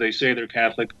because they say they're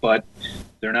Catholic, but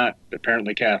they're not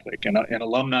apparently Catholic. And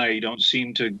alumni don't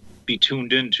seem to be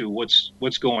tuned into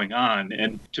what's going on.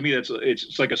 And to me,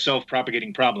 it's like a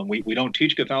self-propagating problem. We don't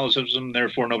teach Catholicism,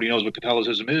 therefore nobody knows what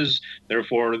Catholicism is.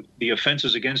 Therefore, the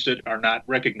offenses against it are not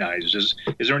recognized. Is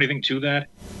there anything to that?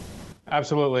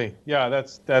 Absolutely. Yeah,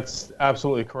 that's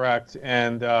absolutely correct.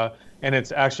 And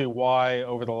it's actually why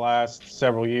over the last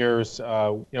several years,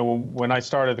 when I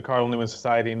started the Cardinal Newman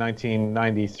Society in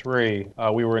 1993,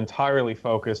 we were entirely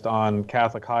focused on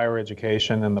Catholic higher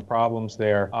education and the problems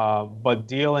there. But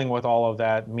dealing with all of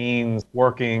that means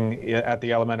working at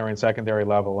the elementary and secondary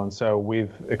level. And so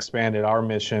we've expanded our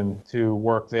mission to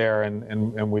work there,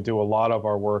 and we do a lot of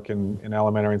our work in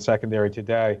elementary and secondary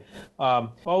today.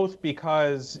 Both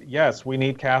because, yes, we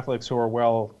need Catholics who are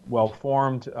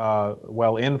well-formed,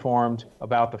 well-informed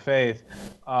about the faith.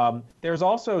 There's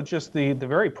also just the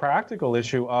very practical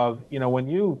issue of, when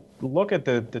you look at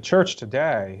the church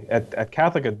today, at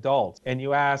Catholic adults, and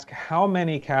you ask how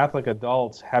many Catholic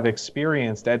adults have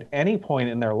experienced at any point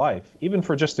in their life, even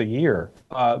for just a year,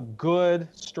 good,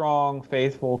 strong,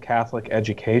 faithful Catholic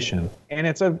education. And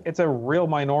it's a real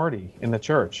minority in the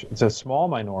church. It's a small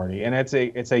minority, and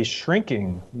it's a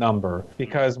shrinking number,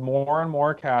 because more and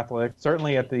more Catholics,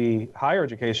 certainly at the higher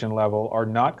education level, are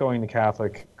not going to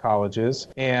Catholic colleges,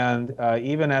 and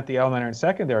even at the elementary and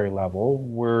secondary level,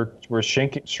 we're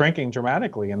shrinking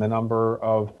dramatically in the number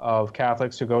of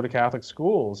Catholics who go to Catholic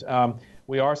schools.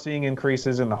 We are seeing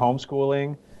increases in the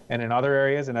homeschooling and in other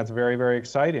areas, and that's very, very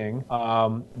exciting.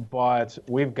 But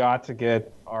we've got to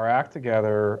get our act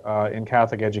together in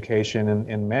Catholic education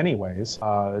in many ways.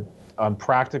 On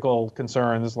practical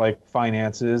concerns like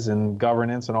finances and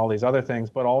governance and all these other things,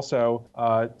 but also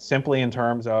simply in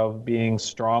terms of being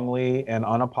strongly and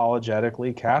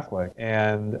unapologetically Catholic,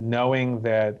 and knowing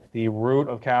that the root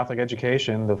of Catholic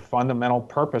education, the fundamental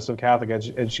purpose of Catholic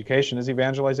education, is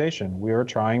evangelization. We are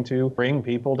trying to bring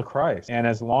people to Christ. And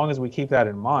as long as we keep that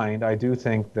in mind, I do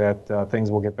think that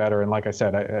things will get better. And like I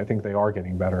said, I think they are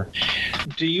getting better.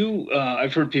 Do you,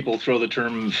 I've heard people throw the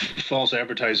term false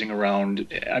advertising around.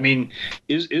 I mean,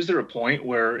 is there a point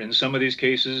where in some of these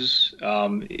cases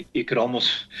it could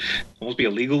almost be a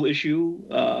legal issue,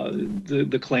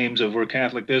 the claims of we're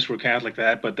Catholic this, we're Catholic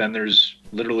that, but then there's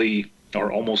literally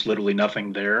or almost literally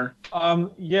nothing there?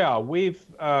 Yeah, we've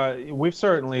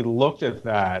certainly looked at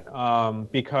that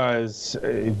because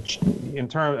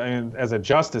as a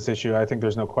justice issue, I think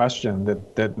there's no question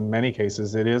that in many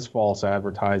cases it is false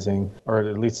advertising, or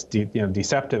at least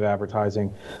deceptive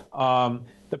advertising.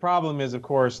 The problem is, of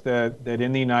course, that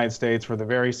in the United States, for the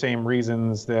very same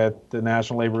reasons that the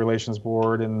National Labor Relations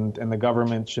Board and the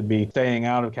government should be staying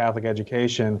out of Catholic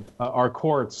education, our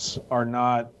courts are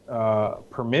not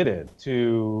permitted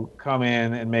to come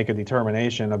in and make a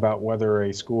determination about whether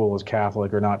a school is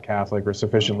Catholic or not Catholic or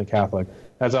sufficiently Catholic.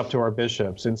 That's up to our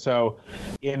bishops. And so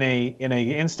in a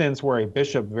instance where a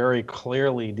bishop very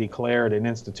clearly declared an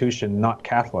institution not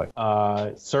Catholic,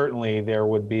 certainly there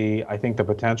would be, I think, the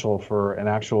potential for an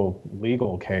actual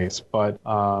legal case. But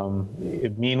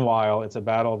meanwhile, it's a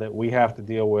battle that we have to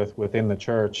deal with within the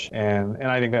church. And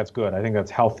I think that's good. I think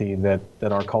that's healthy that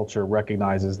our culture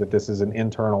recognizes that this is an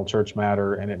internal church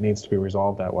matter and it needs to be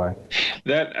resolved that way.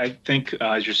 That, I think,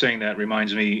 as you're saying that,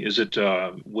 reminds me, is it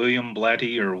William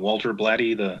Blatty or Walter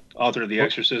Blatty, the author of The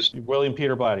Exorcist? William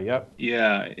Peter Blatty, yep.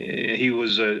 Yeah, he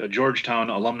was a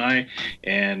Georgetown alumni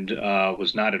and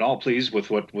was not at all pleased with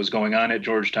what was going on at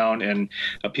Georgetown and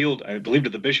appealed, I believe, to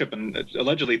the bishop, and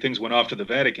allegedly things went off to the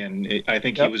Vatican. I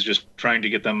think he was just trying to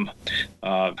get them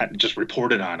just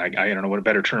reported on. I don't know what a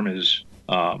better term is.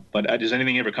 But does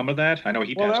anything ever come of that? I know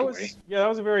he passed away. Yeah, that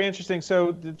was a very interesting.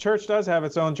 So the church does have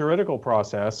its own juridical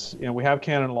process. We have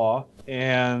canon law,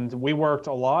 and we worked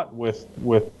a lot with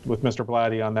Mr.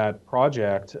 Blatty on that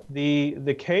project.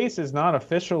 The case is not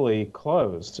officially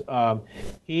closed.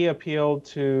 He appealed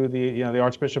to the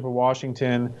Archbishop of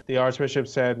Washington. The Archbishop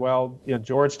said, well,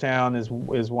 Georgetown is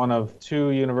one of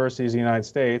 2 universities in the United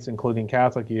States, including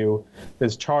Catholic U,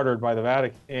 that's chartered by the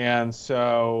Vatican, and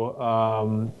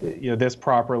so this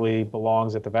properly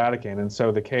belongs at the Vatican. And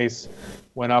so the case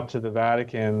went up to the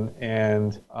Vatican,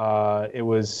 and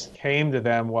it came to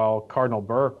them while Cardinal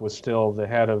Burke was still the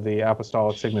head of the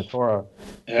Apostolic Signatura,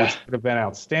 which would have been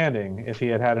outstanding if he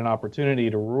had had an opportunity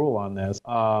to rule on this.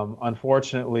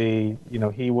 Unfortunately,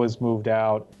 he was moved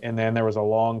out, and then there was a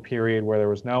long period where there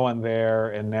was no one there,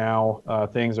 and now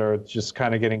things are just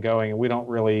kind of getting going, and we don't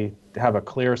really have a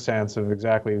clear sense of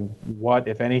exactly what,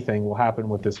 if anything, will happen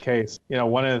with this case.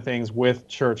 One of the things with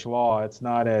church law, it's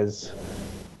not as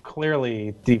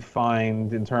clearly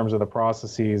defined in terms of the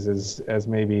processes as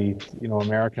maybe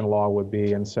American law would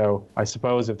be, and so I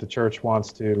suppose if the church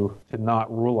wants to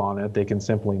not rule on it, they can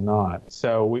simply not.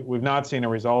 So we've not seen a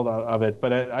result of it,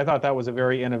 but I thought that was a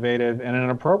very innovative and an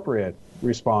appropriate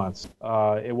response.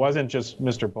 It wasn't just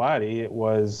Mr.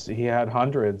 Blatty, he had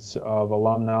hundreds of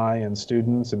alumni and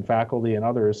students and faculty and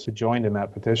others who joined in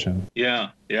that petition.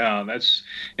 Yeah, that's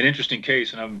an interesting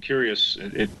case, and I'm curious.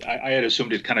 I had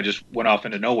assumed it kind of just went off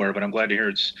into nowhere, but I'm glad to hear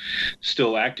it's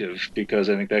still active, because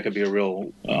I think that could be a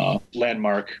real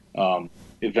landmark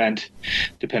event,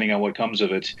 depending on what comes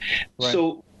of it. Right.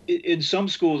 So in some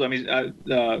schools,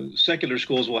 secular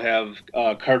schools will have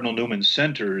Cardinal Newman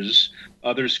centers.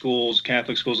 Other schools,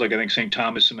 Catholic schools, like I think St.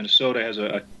 Thomas in Minnesota has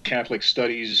a Catholic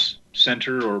Studies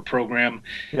Center or program.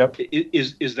 Yep.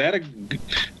 Is that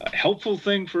a helpful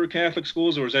thing for Catholic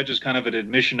schools, or is that just kind of an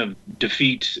admission of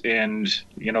defeat and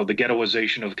the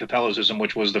ghettoization of Catholicism,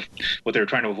 which was what they were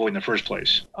trying to avoid in the first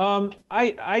place?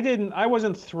 I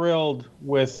wasn't thrilled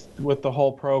with the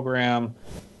whole program,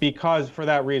 because for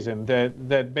that reason,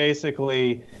 that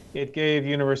basically it gave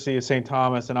University of St.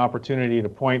 Thomas an opportunity to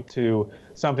point to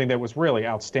something that was really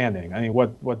outstanding. I mean,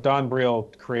 what Don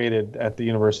Briel created at the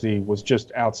university was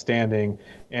just outstanding.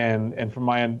 And from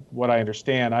what I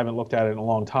understand, I haven't looked at it in a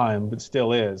long time, but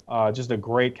still is just a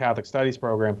great Catholic studies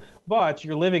program. But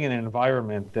you're living in an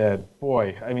environment that,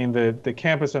 the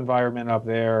campus environment up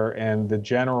there and the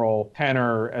general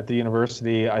tenor at the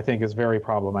university, I think, is very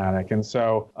problematic. And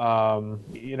so,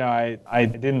 I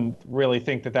didn't really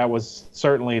think that was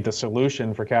certainly the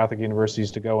solution for Catholic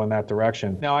universities to go in that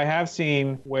direction. Now, I have seen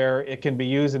where it can be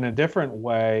used in a different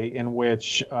way, in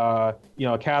which, a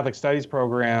Catholic studies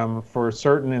program for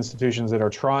certain institutions that are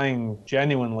trying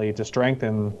genuinely to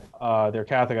strengthen their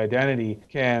Catholic identity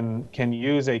can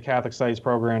use a Catholic studies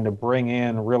program to bring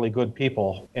in really good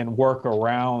people and work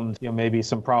around maybe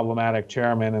some problematic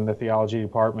chairman in the theology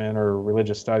department or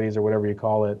religious studies or whatever you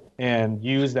call it, and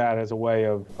use that as a way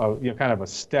of kind of a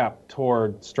step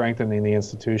toward strengthening the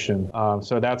institution.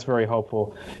 So that's very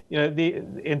hopeful.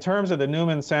 In terms of the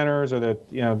Newman centers, or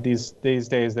these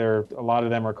days a lot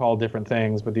of them are called different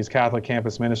things, but these Catholic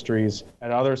campus ministries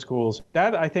at other schools,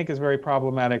 that I think is very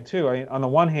problematic too. On the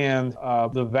one hand,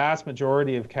 the vast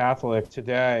majority of Catholics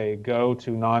today go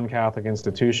to non-Catholic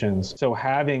institutions. So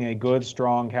having a good,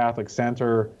 strong Catholic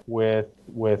center with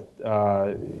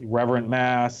reverent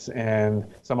mass and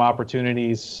some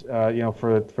opportunities,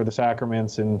 for the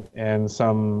sacraments and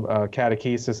some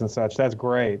catechesis and such. That's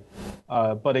great.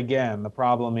 But again, the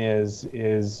problem is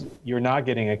you're not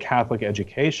getting a Catholic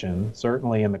education,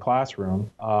 certainly in the classroom,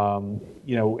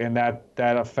 and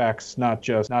that affects not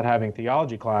just not having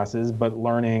theology classes, but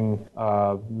learning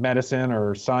medicine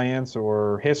or science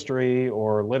or history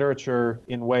or literature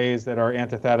in ways that are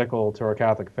antithetical to our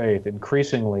Catholic faith,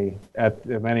 increasingly at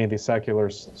many of these secular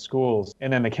schools.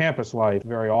 And then the campus life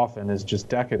very often is just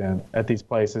decadent at these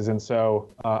places. And so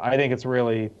I think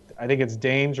it's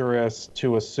dangerous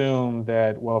to assume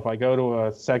that, well, if I go to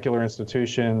a secular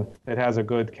institution that has a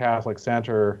good Catholic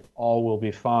center, all will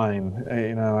be fine.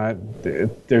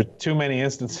 There's too many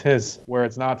instances where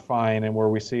it's not fine and where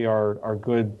we see our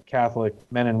good Catholic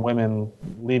men and women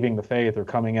leaving the faith or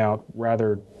coming out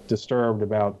rather disturbed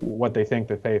about what they think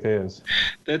the faith is.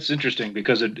 That's interesting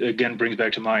because it again brings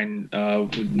back to mind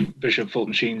Bishop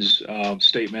Fulton Sheen's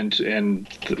statement, and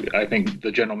I think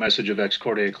the general message of Ex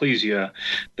Corde Ecclesia,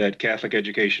 that Catholic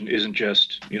education isn't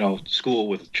just school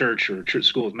with church or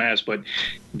school with mass, but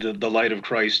the light of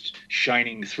Christ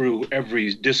shining through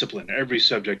every discipline, every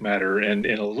subject matter, and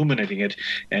illuminating it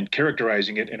and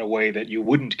characterizing it in a way that you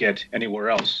wouldn't get anywhere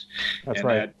else. That's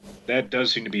right. That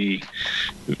does seem to be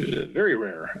very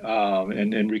rare,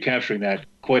 and recapturing that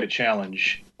quite a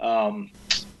challenge.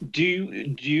 Do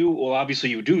you? Well, obviously,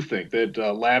 you do think that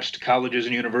lapsed colleges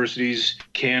and universities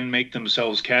can make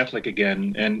themselves Catholic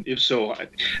again, and if so,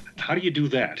 how do you do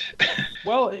that?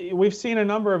 Well, we've seen a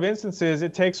number of instances.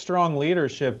 It takes strong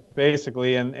leadership,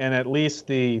 basically, and at least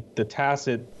the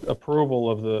tacit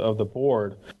approval of the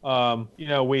board.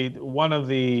 One of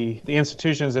the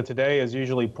institutions that today is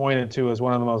usually pointed to as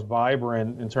one of the most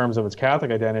vibrant in terms of its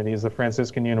Catholic identity is the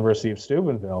Franciscan University of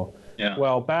Steubenville. Yeah.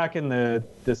 Well, back in the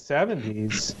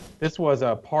 70s, this was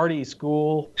a party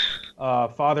school.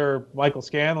 Father Michael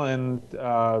Scanlon,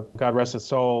 God rest his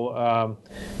soul,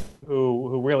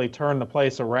 who really turned the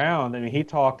place around. I mean, he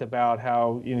talked about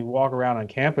how you walk around on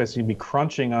campus, you'd be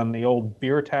crunching on the old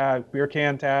beer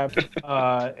can tab,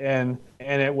 and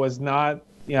it was not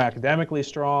academically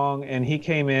strong, and he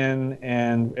came in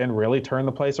and really turned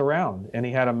the place around. And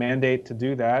he had a mandate to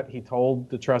do that. He told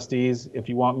the trustees, if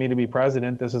you want me to be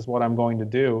president, this is what I'm going to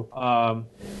do.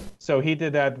 So he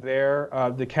did that there.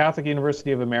 The Catholic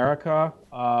University of America,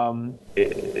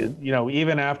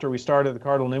 even after we started the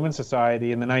Cardinal Newman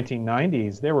Society in the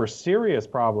 1990s, there were serious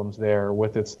problems there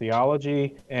with its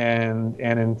theology and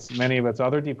in many of its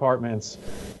other departments.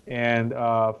 And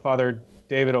Father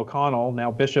David O'Connell, now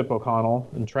Bishop O'Connell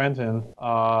in Trenton,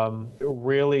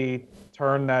 really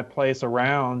turned that place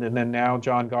around. And then now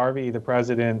John Garvey, the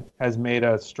president, has made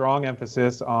a strong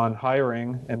emphasis on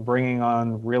hiring and bringing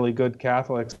on really good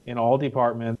Catholics in all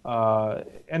departments,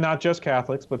 and not just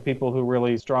Catholics, but people who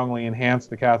really strongly enhance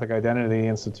the Catholic identity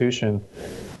institution.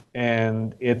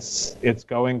 And it's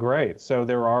going great. So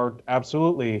there are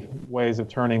absolutely ways of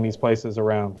turning these places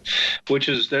around.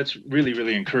 That's really,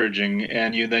 really encouraging.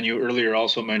 And you earlier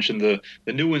also mentioned the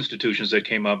new institutions that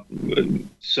came up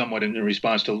somewhat in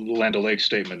response to Land O'Lakes'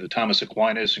 statement, the Thomas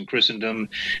Aquinas and Christendom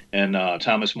and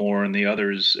Thomas More and the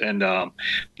others. And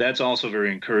that's also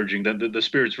very encouraging. The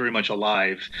Spirit's very much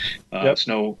alive. It's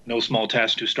no small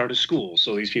task to start a school.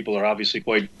 So these people are obviously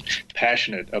quite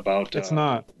passionate about... It's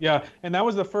not. Yeah. And that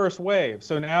was the first wave.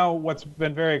 So now what's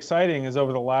been very exciting is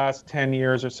over the last 10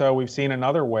 years or so, we've seen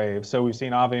another wave. So we've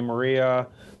seen Ave Maria,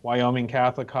 Wyoming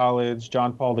Catholic College,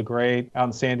 John Paul the Great out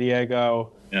in San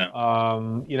Diego. Yeah.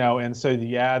 And so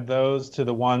you add those to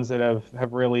the ones that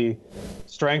have really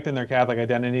strengthened their Catholic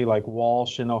identity, like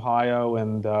Walsh in Ohio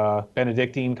and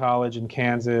Benedictine College in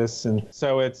Kansas. And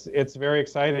so it's very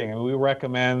exciting. And we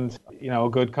recommend, a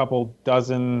good couple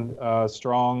dozen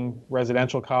strong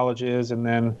residential colleges, and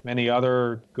then many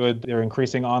other they're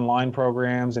increasing online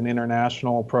programs and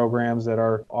international programs that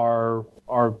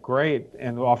are great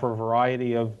and offer a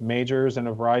variety of majors and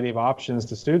a variety of options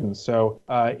to students. So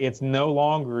it's no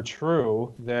longer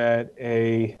true that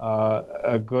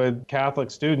a good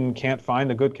Catholic student can't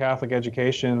find a good Catholic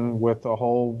education with a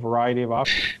whole variety of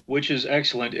options. Which is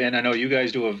excellent, and I know you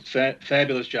guys do a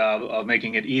fabulous job of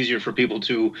making it easier for people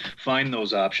to find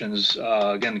those options.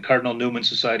 Again,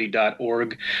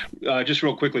 cardinalnewmansociety.org. Just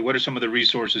real quickly, what are some of the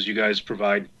resources you guys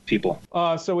provide people?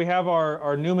 So we have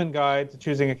our Newman Guide to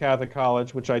Choosing a Catholic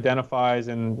College, which identifies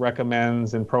and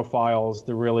recommends and profiles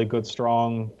the really good,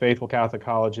 strong, faithful Catholic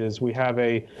colleges. We have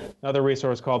another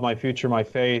resource called My Future, My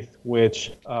Faith,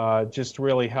 which just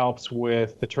really helps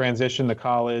with the transition to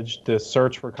college, the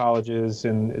search for colleges,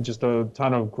 and just a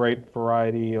ton of great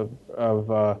variety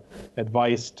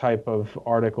advice type of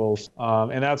articles.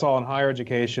 And that's all in higher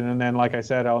education. And then, like I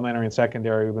said, elementary and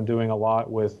secondary, we've been doing a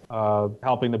lot with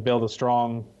helping to build a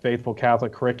strong, faithful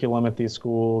Catholic curriculum at these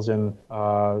schools and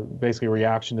basically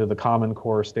reaction to the Common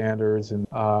Core standards. And,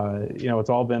 it's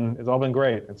all been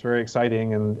great. It's very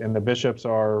exciting. And the bishops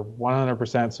are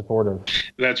 100% supportive.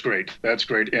 That's great. That's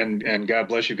great. And God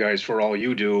bless you guys for all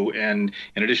you do. And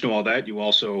in addition to all that, you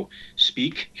also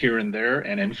speak here and there.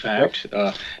 And in fact,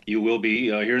 you will be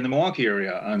here in the Milwaukee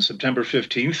area on September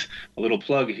 15th. A little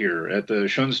plug here at the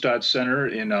Schoenstatt Center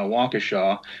in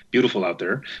Waukesha. Beautiful out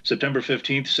there. September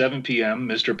 15th, 7 p.m.,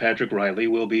 Mr. Patrick Riley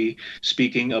will be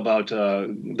speaking about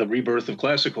the rebirth of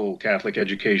classical Catholic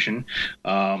education,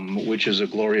 which is a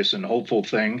glorious and hopeful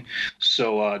thing.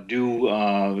 So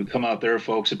do come out there,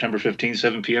 folks, September 15th,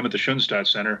 7 p.m. at the Schoenstatt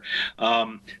Center.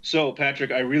 So,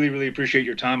 Patrick, I really, really appreciate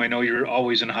your time. I know you're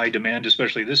always in high demand,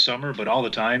 especially this summer, but all the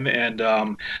time. And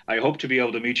I hope to be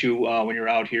able to meet you when you're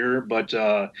out here. But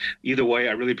either way,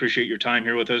 I really appreciate your time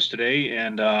here with us today.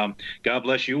 And God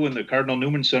bless you and the Cardinal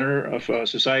Newman Center of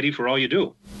Society for all you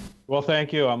do. Well,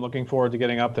 thank you. I'm looking forward to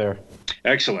getting up there.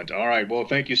 Excellent. All right. Well,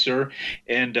 thank you, sir.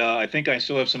 And I think I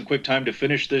still have some quick time to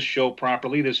finish this show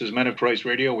properly. This is Men of Christ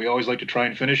Radio. We always like to try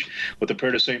and finish with a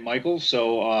prayer to St. Michael.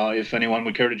 So if anyone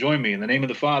would care to join me, in the name of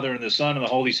the Father, and the Son, and the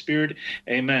Holy Spirit,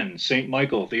 amen. St.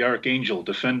 Michael, the Archangel,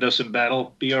 defend us in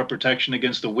battle. Be our protection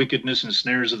against the wickedness and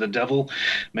snares of the devil.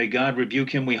 May God rebuke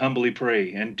him, we humbly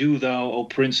pray. And do thou, O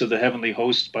Prince of the heavenly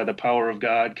hosts, by the power of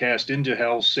God, cast into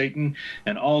hell Satan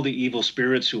and all the evil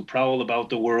spirits who prowl about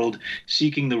the world,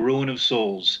 seeking the ruin of souls.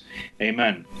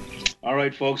 Amen. All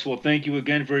right, folks. Well, thank you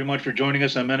again very much for joining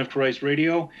us on Men of Christ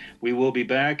Radio. We will be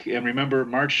back. And remember,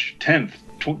 March 10th,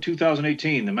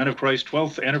 2018, the Men of Christ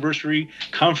 12th Anniversary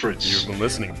Conference. You've been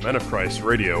listening to Men of Christ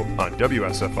Radio on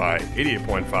WSFI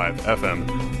 88.5 FM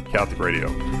Catholic Radio.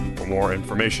 For more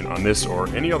information on this or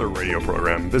any other radio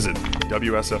program, visit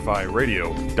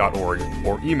WSFIRadio.org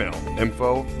or email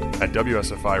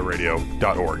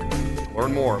info@WSFIRadio.org. To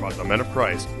learn more about the Men of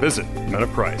Christ, visit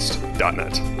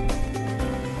menofchrist.net.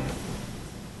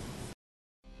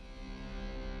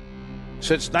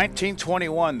 Since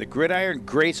 1921, the Gridiron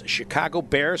Greats Chicago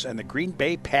Bears and the Green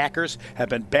Bay Packers have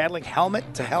been battling helmet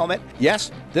to helmet.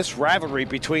 Yes, this rivalry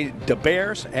between the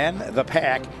Bears and the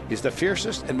Pack is the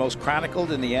fiercest and most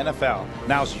chronicled in the NFL.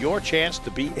 Now's your chance to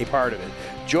be a part of it.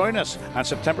 Join us on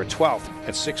September 12th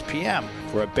at 6 p.m.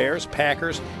 for a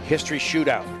Bears-Packers history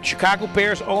shootout. Chicago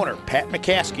Bears owner Pat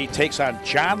McCaskey takes on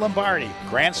John Lombardi,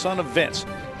 grandson of Vince.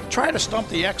 Try to stump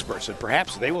the experts, and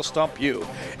perhaps they will stump you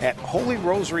at Holy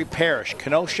Rosary Parish,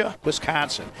 Kenosha,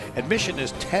 Wisconsin. Admission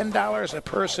is $10 a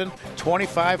person,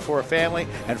 $25 for a family,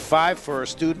 and $5 for a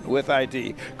student with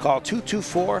ID. Call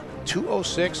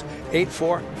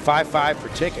 224-206-8455 for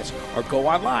tickets, or go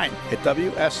online at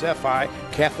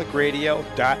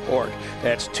WSFICatholicRadio.org.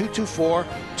 That's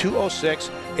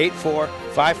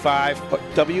 224-206-8455,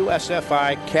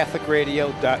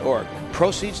 WSFICatholicRadio.org.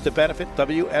 Proceeds to benefit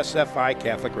WSFI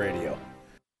Catholic Radio.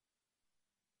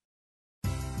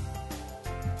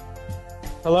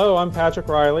 Hello, I'm Patrick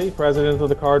Riley, president of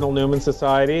the Cardinal Newman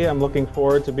Society. I'm looking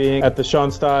forward to being at the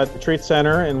Schoenstatt Retreat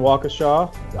Center in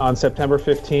Waukesha on September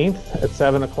 15th at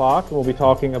 7 o'clock. We'll be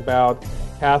talking about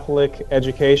Catholic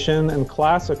education and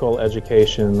classical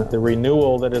education, the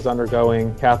renewal that is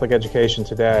undergoing Catholic education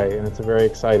today, and it's very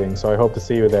exciting, so I hope to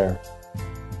see you there.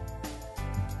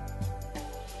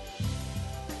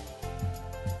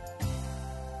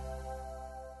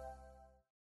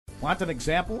 Want an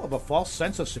example of a false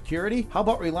sense of security? How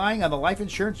about relying on the life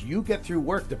insurance you get through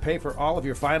work to pay for all of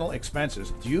your final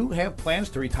expenses? Do you have plans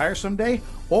to retire someday?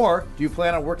 Or do you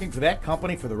plan on working for that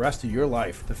company for the rest of your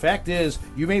life? The fact is,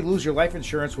 you may lose your life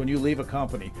insurance when you leave a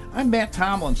company. I'm Matt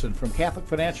Tomlinson from Catholic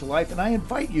Financial Life, and I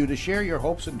invite you to share your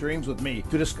hopes and dreams with me.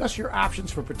 To discuss your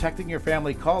options for protecting your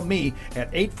family, call me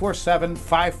at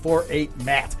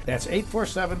 847-548-MATT. That's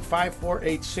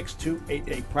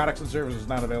 847-548-6288. Products and services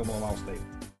not available in all states.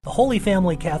 The Holy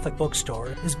Family Catholic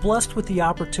Bookstore is blessed with the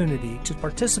opportunity to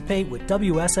participate with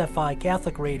WSFI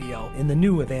Catholic Radio in the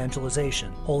new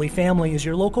evangelization. Holy Family is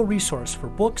your local resource for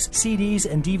books, CDs,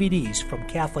 and DVDs from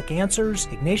Catholic Answers,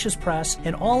 Ignatius Press,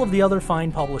 and all of the other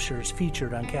fine publishers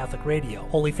featured on Catholic Radio.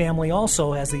 Holy Family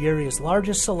also has the area's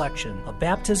largest selection of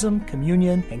baptism,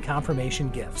 communion, and confirmation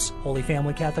gifts. Holy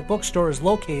Family Catholic Bookstore is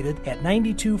located at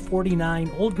 9249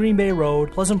 Old Green Bay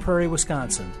Road, Pleasant Prairie,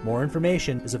 Wisconsin. More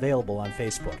information is available on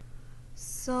Facebook.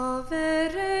 Salve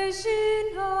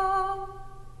Regina,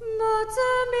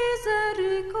 Mater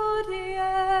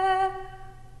Misericordiae,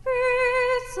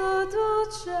 Pizza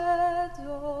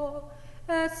dulcedo,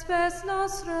 et spes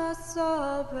nostra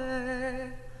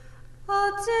salve,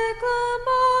 ad te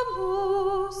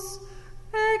clamamus,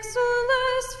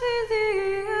 exules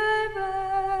filii ebe,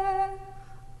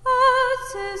 ad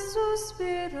te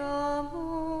suspiramus,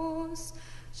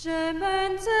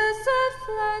 gementes et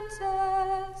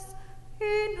flentes,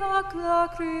 in hac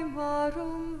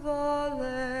lacrimarum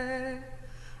vale.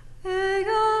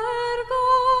 Ega ergo,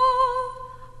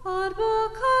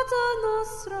 advocata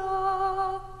nostra,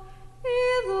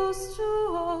 ilus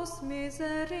tuos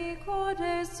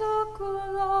misericordes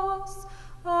oculos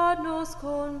ad nos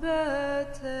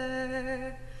converte,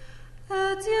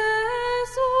 et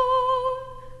Iesum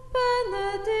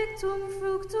benedictum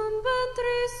fructum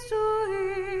ventris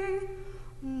tui,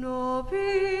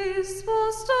 nobis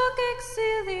post hoc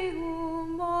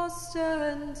exilium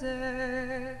ostende.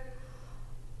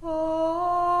 Oh.